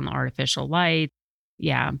back off on the artificial light.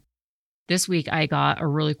 Yeah. This week I got a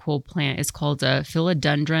really cool plant. It's called a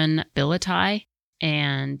Philodendron billeti,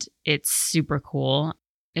 and it's super cool.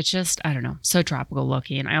 It's just, I don't know, so tropical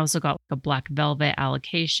looking. I also got a black velvet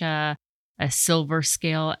alocasia, a silver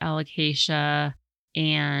scale alocasia,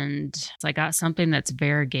 and so I got something that's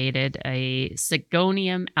variegated, a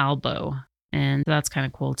Sigonium albo, and that's kind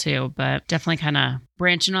of cool too, but definitely kind of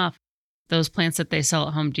branching off those plants that they sell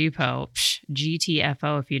at Home Depot.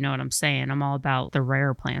 GTFO, if you know what I'm saying. I'm all about the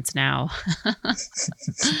rare plants now.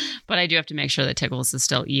 But I do have to make sure that Tickles is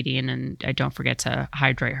still eating, and I don't forget to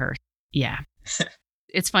hydrate her. Yeah.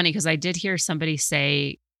 It's funny because I did hear somebody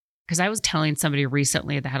say, because I was telling somebody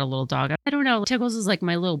recently that had a little dog, I don't know, Tickles is like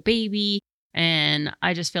my little baby. And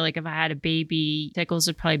I just feel like if I had a baby, Tickles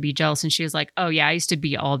would probably be jealous. And she was like, oh yeah, I used to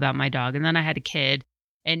be all about my dog. And then I had a kid.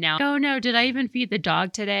 And now, oh no, did I even feed the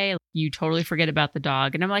dog today? You totally forget about the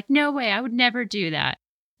dog. And I'm like, no way, I would never do that.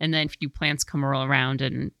 And then a few plants come around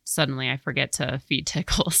and suddenly I forget to feed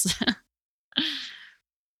Tickles.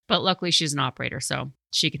 But luckily she's an operator, so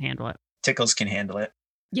she can handle it. Tickles can handle it.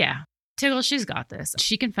 Yeah. Tickle, she's got this.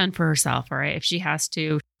 She can fend for herself, all right? If she has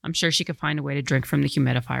to, I'm sure she could find a way to drink from the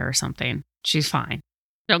humidifier or something. She's fine.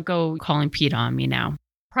 Don't go calling PETA on me now.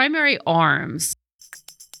 Primary Arms.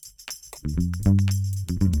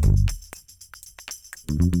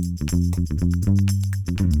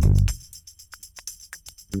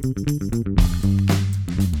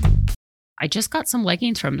 I just got some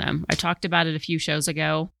leggings from them. I talked about it a few shows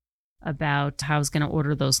ago about how I was going to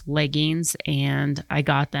order those leggings, and I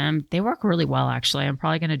got them. They work really well, actually. I'm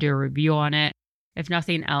probably going to do a review on it. If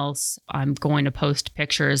nothing else, I'm going to post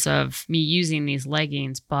pictures of me using these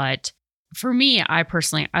leggings. But for me, I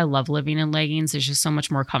love living in leggings. It's just so much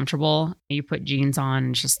more comfortable. You put jeans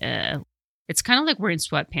on, and it's kind of like wearing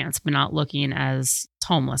sweatpants, but not looking as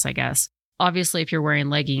homeless, I guess. Obviously, if you're wearing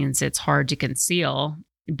leggings, it's hard to conceal.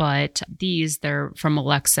 But they're from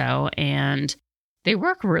Alexo, and they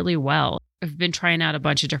work really well. I've been trying out a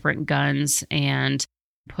bunch of different guns and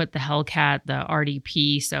put the Hellcat, the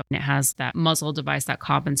RDP, so it has that muzzle device, that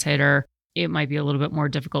compensator. It might be a little bit more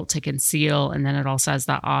difficult to conceal, and then it also has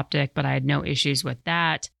that optic, but I had no issues with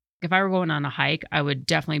that. If I were going on a hike, I would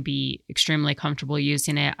definitely be extremely comfortable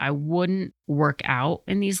using it. I wouldn't work out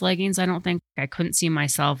in these leggings, I don't think. I couldn't see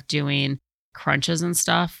myself doing crunches and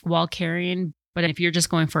stuff while carrying. But if you're just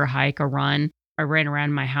going for a hike or run, I ran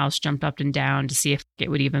around my house, jumped up and down to see if it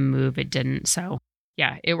would even move. It didn't. So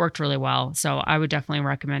yeah, it worked really well. So I would definitely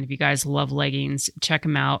recommend, if you guys love leggings, check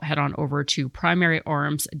them out. Head on over to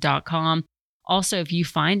primaryarms.com. Also, if you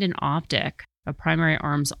find an optic, a Primary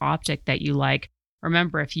Arms optic that you like,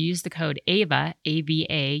 remember, if you use the code AVA,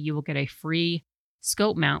 AVA, you will get a free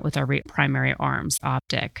scope mount with our Primary Arms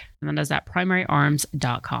optic. And that is at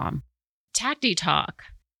primaryarms.com. Tacti Talk.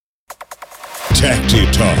 Tacti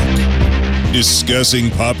Talk. Discussing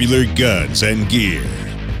popular guns and gear.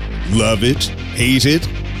 Love it? Hate it?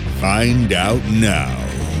 Find out now.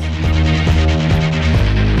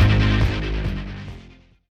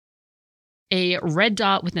 A red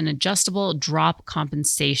dot with an adjustable drop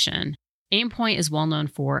compensation. Aimpoint is well known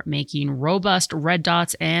for making robust red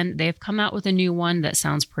dots, and they've come out with a new one that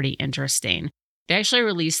sounds pretty interesting. They actually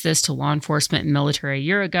released this to law enforcement and military a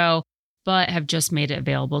year ago, but have just made it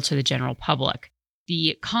available to the general public.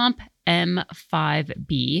 The Comp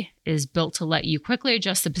M5B is built to let you quickly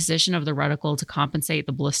adjust the position of the reticle to compensate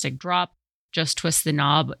the ballistic drop. Just twist the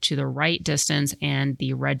knob to the right distance, and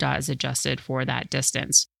the red dot is adjusted for that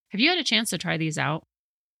distance. Have you had a chance to try these out?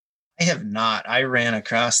 I have not. I ran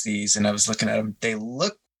across these and I was looking at them. They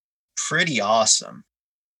look pretty awesome.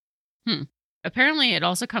 Apparently, it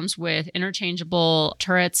also comes with interchangeable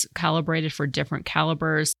turrets calibrated for different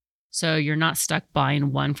calibers. So you're not stuck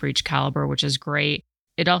buying one for each caliber, which is great.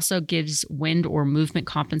 It also gives wind or movement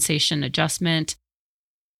compensation adjustment.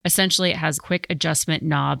 Essentially, it has quick adjustment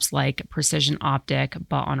knobs like Precision Optic,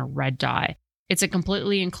 but on a red dot. It's a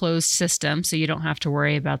completely enclosed system, so you don't have to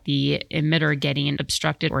worry about the emitter getting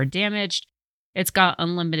obstructed or damaged. It's got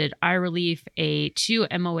unlimited eye relief, a 2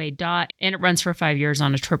 MOA dot, and it runs for 5 years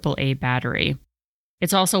on a AAA battery.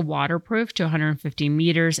 It's also waterproof to 150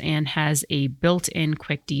 meters and has a built-in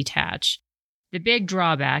quick detach. The big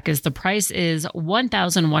drawback is the price is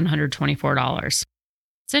 $1,124.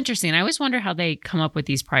 It's interesting. I always wonder how they come up with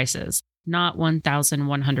these prices. Not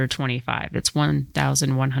 $1,125. It's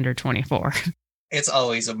 $1,124. It's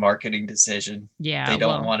always a marketing decision. Yeah. They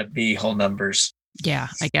don't want to be whole numbers. Yeah,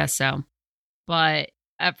 I guess so. But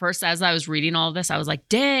at first, as I was reading all of this, I was like,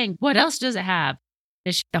 dang, what else does it have?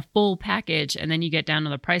 It's the full package. And then you get down to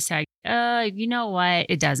the price tag. You know what?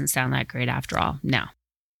 It doesn't sound that great after all. No,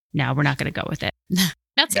 we're not going to go with it.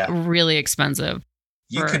 That's really expensive.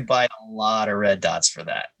 You could buy a lot of red dots for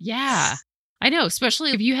that. Yeah, I know.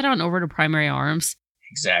 Especially if you head on over to Primary Arms.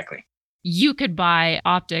 Exactly. You could buy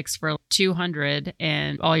optics for $200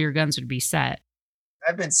 and all your guns would be set.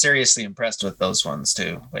 I've been seriously impressed with those ones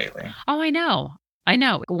too lately. Oh, I know.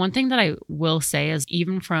 One thing that I will say is,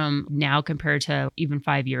 even from now compared to even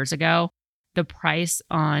 5 years ago, the price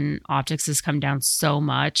on optics has come down so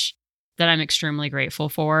much that I'm extremely grateful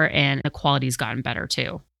for, and the quality's gotten better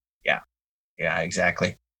too. Yeah,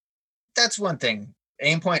 exactly. That's one thing.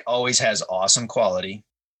 Aimpoint always has awesome quality,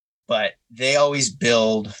 but they always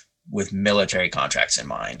build with military contracts in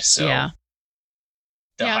mind. So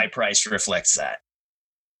the high price reflects that.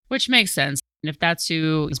 Which makes sense. And if that's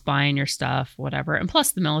who is buying your stuff, whatever. And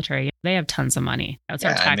plus the military, they have tons of money. That's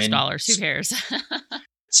our tax dollars. Who cares?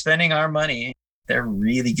 Spending our money, they're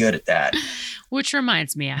really good at that. Which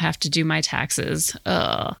reminds me, I have to do my taxes.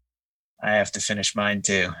 Ugh. I have to finish mine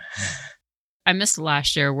too. I missed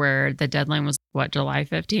last year where the deadline was, July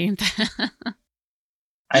 15th?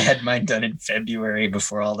 I had mine done in February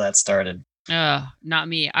before all that started. Not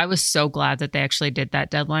me. I was so glad that they actually did that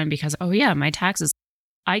deadline because, my taxes.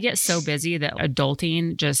 I get so busy that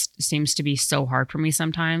adulting just seems to be so hard for me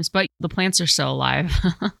sometimes, but the plants are still alive.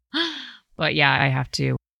 But yeah, I have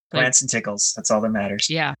to. Plants and tickles. That's all that matters.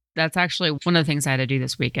 Yeah, that's actually one of the things I had to do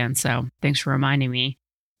this weekend. So thanks for reminding me.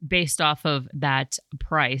 Based off of that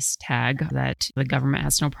price tag that the government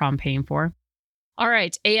has no problem paying for. All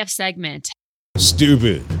right, AF segment.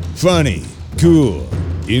 Stupid, funny, cool,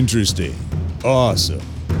 interesting, awesome,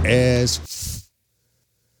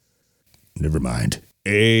 never mind.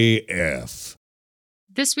 AF.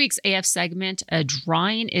 This week's AF segment, a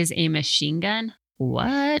drawing is a machine gun.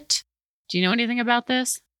 What? Do you know anything about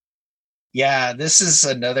this? Yeah, this is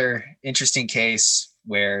another interesting case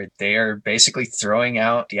where they are basically throwing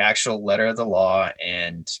out the actual letter of the law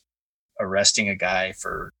and arresting a guy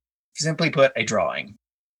for, simply put, a drawing.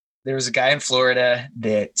 There was a guy in Florida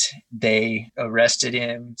that they arrested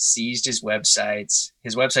him, seized his websites.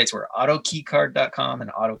 His websites were autokeycard.com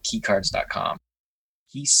and autokeycards.com.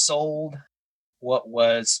 He sold what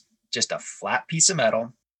was just a flat piece of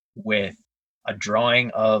metal with a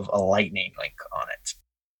drawing of a lightning link on it.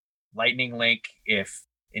 Lightning link, if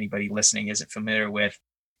anybody listening isn't familiar with,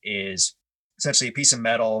 is essentially a piece of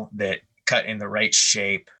metal that cut in the right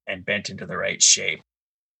shape and bent into the right shape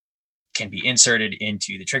can be inserted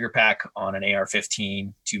into the trigger pack on an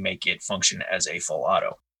AR-15 to make it function as a full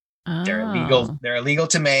auto. Oh. They're illegal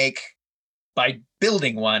to make. By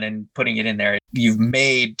building one and putting it in there, you've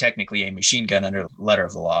made technically a machine gun under the letter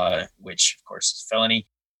of the law, which of course is felony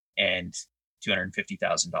and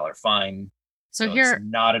 $250,000 fine. So here, it's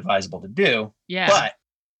not advisable to do. Yeah. But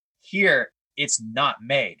here, it's not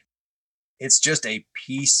made. It's just a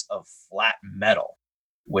piece of flat metal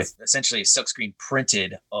with essentially a silkscreen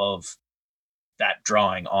printed of that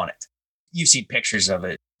drawing on it. You've seen pictures of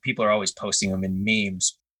it. People are always posting them in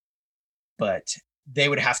memes. But they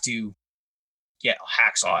would have to get a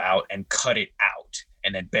hacksaw out and cut it out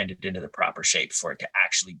and then bend it into the proper shape for it to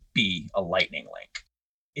actually be a lightning link.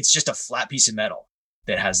 It's just a flat piece of metal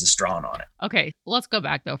that has this drawn on it. Okay, let's go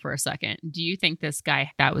back though for a second. Do you think this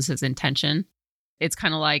guy, that was his intention? It's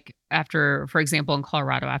kind of like after, for example, in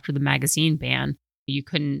Colorado, after the magazine ban, you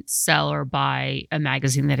couldn't sell or buy a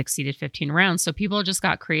magazine that exceeded 15 rounds. So people just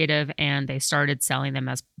got creative and they started selling them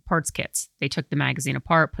as parts kits. They took the magazine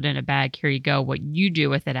apart, put it in a bag. Here you go. What you do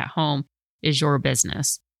with it at home is your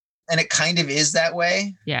business. And it kind of is that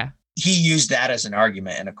way. Yeah. He used that as an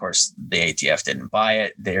argument. And of course, the ATF didn't buy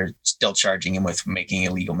it. They're still charging him with making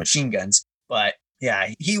illegal machine guns. But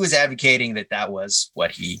yeah, he was advocating that that was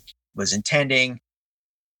what he was intending.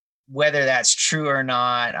 Whether that's true or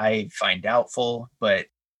not, I find doubtful. But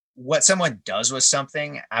what someone does with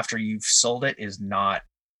something after you've sold it is not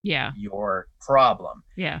your problem.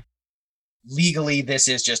 Yeah. Legally, this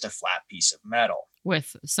is just a flat piece of metal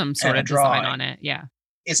with some sort of design on it. Yeah.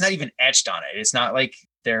 It's not even etched on it. It's not like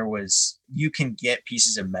you can get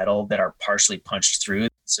pieces of metal that are partially punched through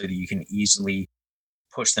so that you can easily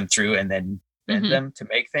push them through and then bend them to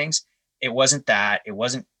make things. It wasn't that. It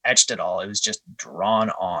wasn't etched at all. It was just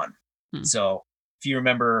drawn on. So if you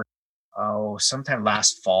remember, sometime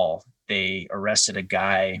last fall, they arrested a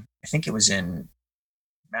guy, I think it was in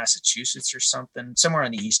Massachusetts or something, somewhere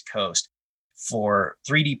on the East Coast, for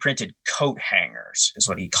 3D printed coat hangers, is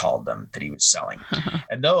what he called them, that he was selling.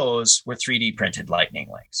 And those were 3D printed lightning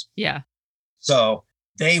links. Yeah. So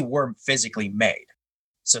they were physically made.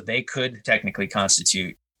 So they could technically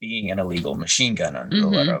constitute being an illegal machine gun under the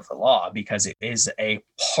letter of the law, because it is a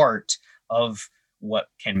part of what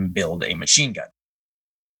can build a machine gun.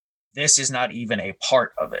 This is not even a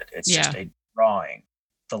part of it. It's just a drawing.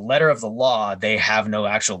 The letter of the law, they have no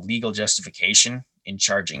actual legal justification in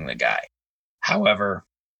charging the guy. However,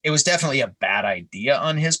 it was definitely a bad idea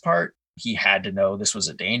on his part. He had to know this was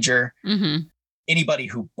a danger. Anybody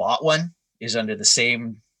who bought one is under the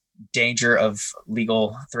same danger of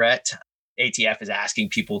legal threat. ATF is asking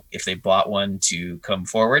people if they bought one to come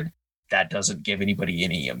forward. That doesn't give anybody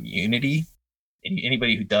any immunity.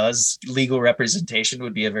 Anybody who does legal representation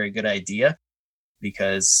would be a very good idea,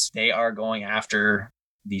 because they are going after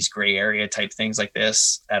these gray area type things like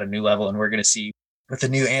this at a new level. And we're going to see with the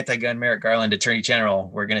new anti-gun Merrick Garland Attorney General,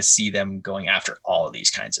 we're going to see them going after all of these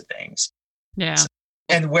kinds of things. Yeah. So,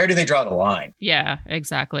 and where do they draw the line? Yeah,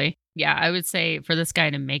 exactly. Yeah, I would say for this guy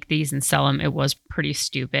to make these and sell them, it was pretty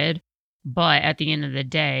stupid. But at the end of the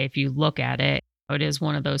day, if you look at it, it is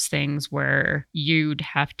one of those things where you'd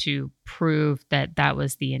have to prove that that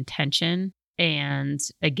was the intention. And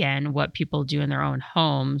again, what people do in their own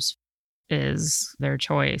homes is their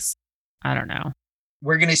choice. I don't know.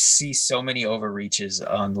 we're going to see so many overreaches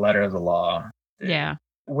on the letter of the law. Yeah.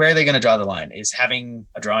 Where are they going to draw the line? Is having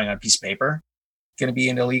a drawing on a piece of paper going to be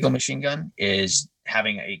an illegal machine gun? Is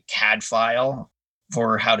having a CAD file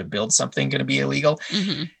for how to build something going to be illegal?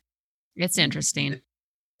 Mm-hmm. It's interesting.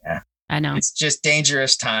 Yeah. I know. It's just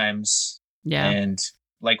dangerous times. Yeah. And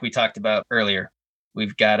like we talked about earlier,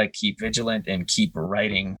 we've got to keep vigilant and keep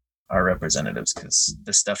writing our representatives because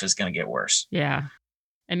this stuff is going to get worse. Yeah.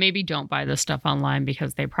 And maybe don't buy this stuff online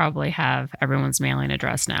because they probably have everyone's mailing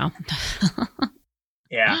address now.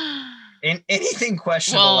 Yeah. And anything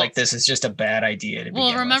questionable like this is just a bad idea to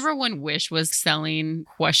begin remember with. when Wish was selling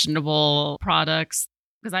questionable products?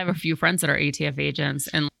 Because I have a few friends that are ATF agents,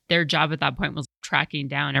 and their job at that point was tracking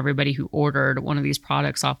down everybody who ordered one of these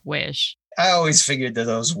products off Wish. I always figured that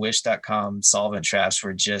those Wish.com solvent traps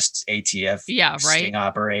were just ATF sting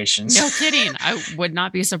operations. No kidding. I would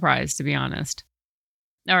not be surprised, to be honest.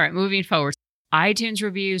 All right, moving forward. iTunes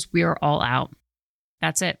reviews, we are all out.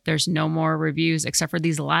 That's it. There's no more reviews except for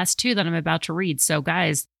these last two that I'm about to read. So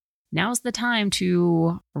guys, now's the time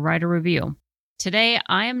to write a review. Today,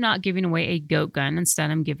 I am not giving away a goat gun. Instead,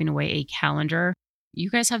 I'm giving away a calendar. You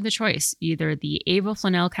guys have the choice, either the Ava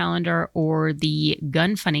Flanell calendar or the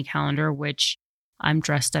Gun Funny calendar, which I'm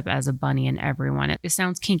dressed up as a bunny in every one. It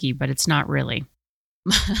sounds kinky, but it's not really.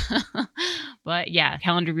 But yeah,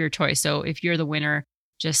 calendar of your choice. So if you're the winner,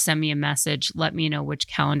 just send me a message. Let me know which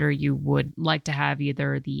calendar you would like to have,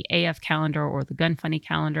 either the AF calendar or the Gun Funny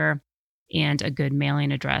calendar, and a good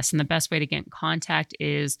mailing address. And the best way to get in contact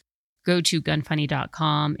is go to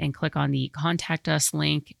gunfunny.com and click on the Contact Us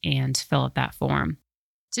link and fill out that form.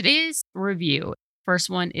 Today's review, first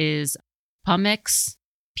one is Pumx,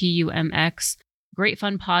 Pumx. Great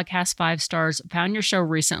fun podcast, 5 stars. Found your show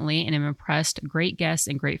recently and am impressed. Great guests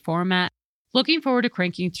and great format. Looking forward to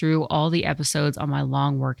cranking through all the episodes on my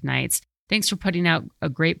long work nights. Thanks for putting out a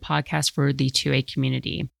great podcast for the 2A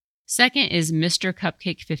community. Second is Mr.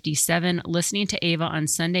 Cupcake 57, listening to Ava on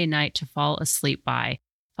Sunday night to fall asleep by.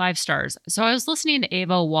 5 stars. So I was listening to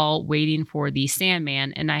Ava while waiting for the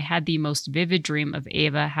Sandman, and I had the most vivid dream of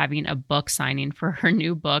Ava having a book signing for her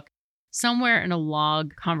new book somewhere in a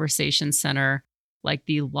log conversation center, like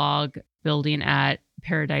the log building at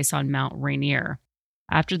Paradise on Mount Rainier.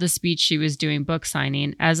 After the speech, she was doing book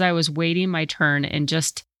signing. As I was waiting my turn and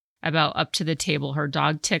just about up to the table, her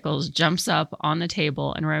dog Tickles jumps up on the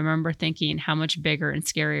table, and I remember thinking how much bigger and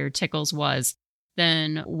scarier Tickles was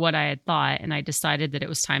than what I had thought, and I decided that it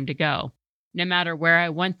was time to go. No matter where I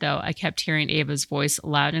went, though, I kept hearing Ava's voice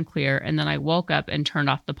loud and clear, and then I woke up and turned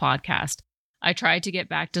off the podcast. I tried to get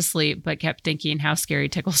back to sleep, but kept thinking how scary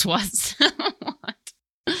Tickles was.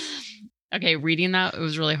 What? Okay, reading that, it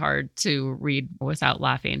was really hard to read without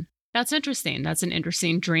laughing. That's interesting. That's an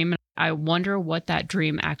interesting dream. I wonder what that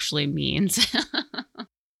dream actually means.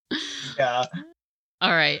 Yeah.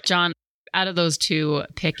 All right, John, out of those two,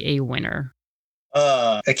 pick a winner.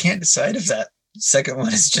 I can't decide if that second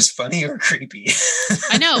one is just funny or creepy.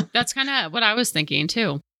 I know. That's kind of what I was thinking,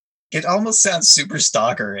 too. It almost sounds super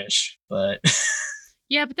stalker-ish, but...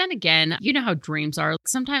 Yeah, but then again, you know how dreams are.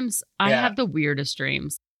 Sometimes I have the weirdest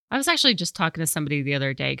dreams. I was actually just talking to somebody the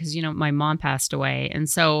other day because, my mom passed away. And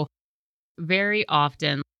so very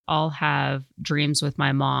often I'll have dreams with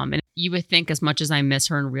my mom. And you would think, as much as I miss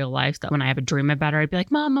her in real life, that when I have a dream about her, I'd be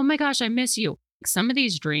like, Mom, oh my gosh, I miss you. Some of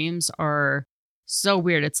these dreams are so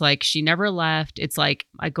weird. It's like she never left. It's like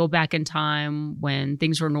I go back in time when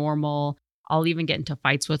things were normal. I'll even get into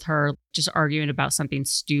fights with her, just arguing about something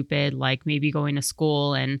stupid, like maybe going to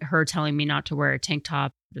school and her telling me not to wear a tank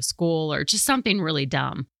top to school, or just something really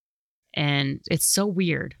dumb. And it's so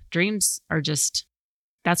weird. Dreams are just,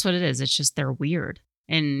 that's what it is. It's just, they're weird.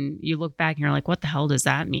 And you look back and you're like, what the hell does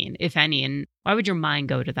that mean, if any? And why would your mind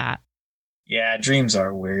go to that? Yeah, dreams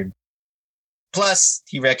are weird. Plus,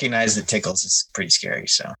 he recognized that Tickles is pretty scary,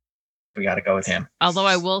 so we got to go with him. Although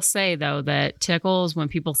I will say, though, that Tickles, when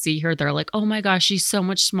people see her, they're like, oh my gosh, she's so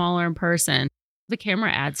much smaller in person. The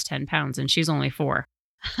camera adds 10 pounds and she's only 4.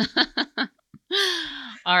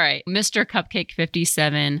 All right, Mr. Cupcake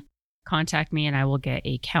 57. Contact me and I will get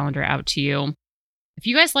a calendar out to you. If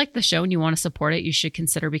you guys like the show and you want to support it, you should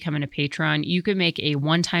consider becoming a patron. You can make a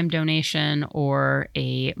one-time donation or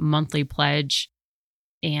a monthly pledge.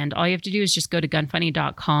 And all you have to do is just go to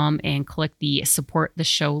gunfunny.com and click the support the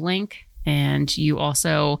show link. And you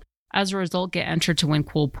also, as a result, get entered to win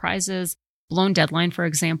cool prizes. Blown Deadline, for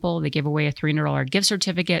example, they give away a $300 gift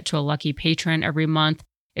certificate to a lucky patron every month.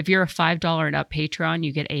 If you're a $5 and up Patreon,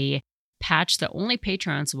 you get a patch that only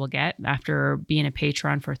patrons will get after being a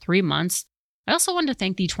patron for 3 months. I also want to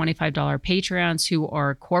thank the $25 Patreons who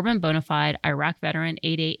are Corbin Bonafide, Iraq Veteran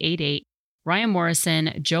 8888, Ryan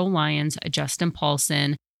Morrison, Joe Lyons, Justin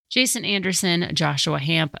Paulson, Jason Anderson, Joshua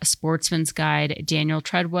Hamp, Sportsman's Guide, Daniel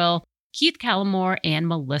Treadwell, Keith Callamore, and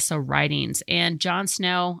Melissa Ridings. And Jon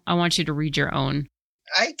Snow, I want you to read your own.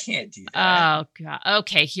 I can't do that. Oh, God.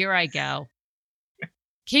 Okay, here I go.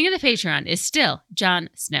 King of the Patreon is still Jon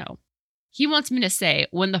Snow. He wants me to say,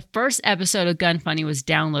 when the first episode of Gun Funny was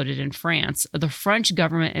downloaded in France, the French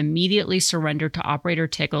government immediately surrendered to Operator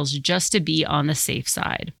Tickles just to be on the safe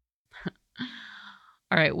side.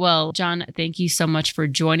 All right, well, Jon, thank you so much for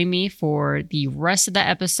joining me for the rest of the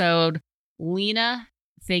episode. Lena,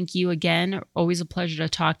 thank you again. Always a pleasure to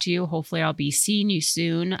talk to you. Hopefully I'll be seeing you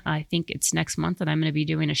soon. I think it's next month that I'm going to be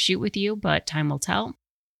doing a shoot with you, but time will tell.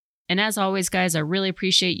 And as always, guys, I really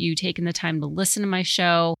appreciate you taking the time to listen to my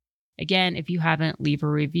show. Again, if you haven't, leave a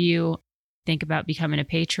review. Think about becoming a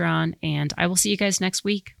Patreon, and I will see you guys next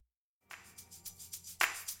week.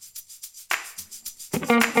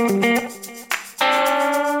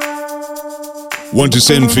 Want to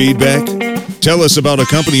send feedback? Tell us about a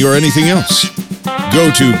company or anything else. Go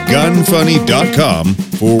to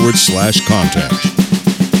gunfunny.com/contact.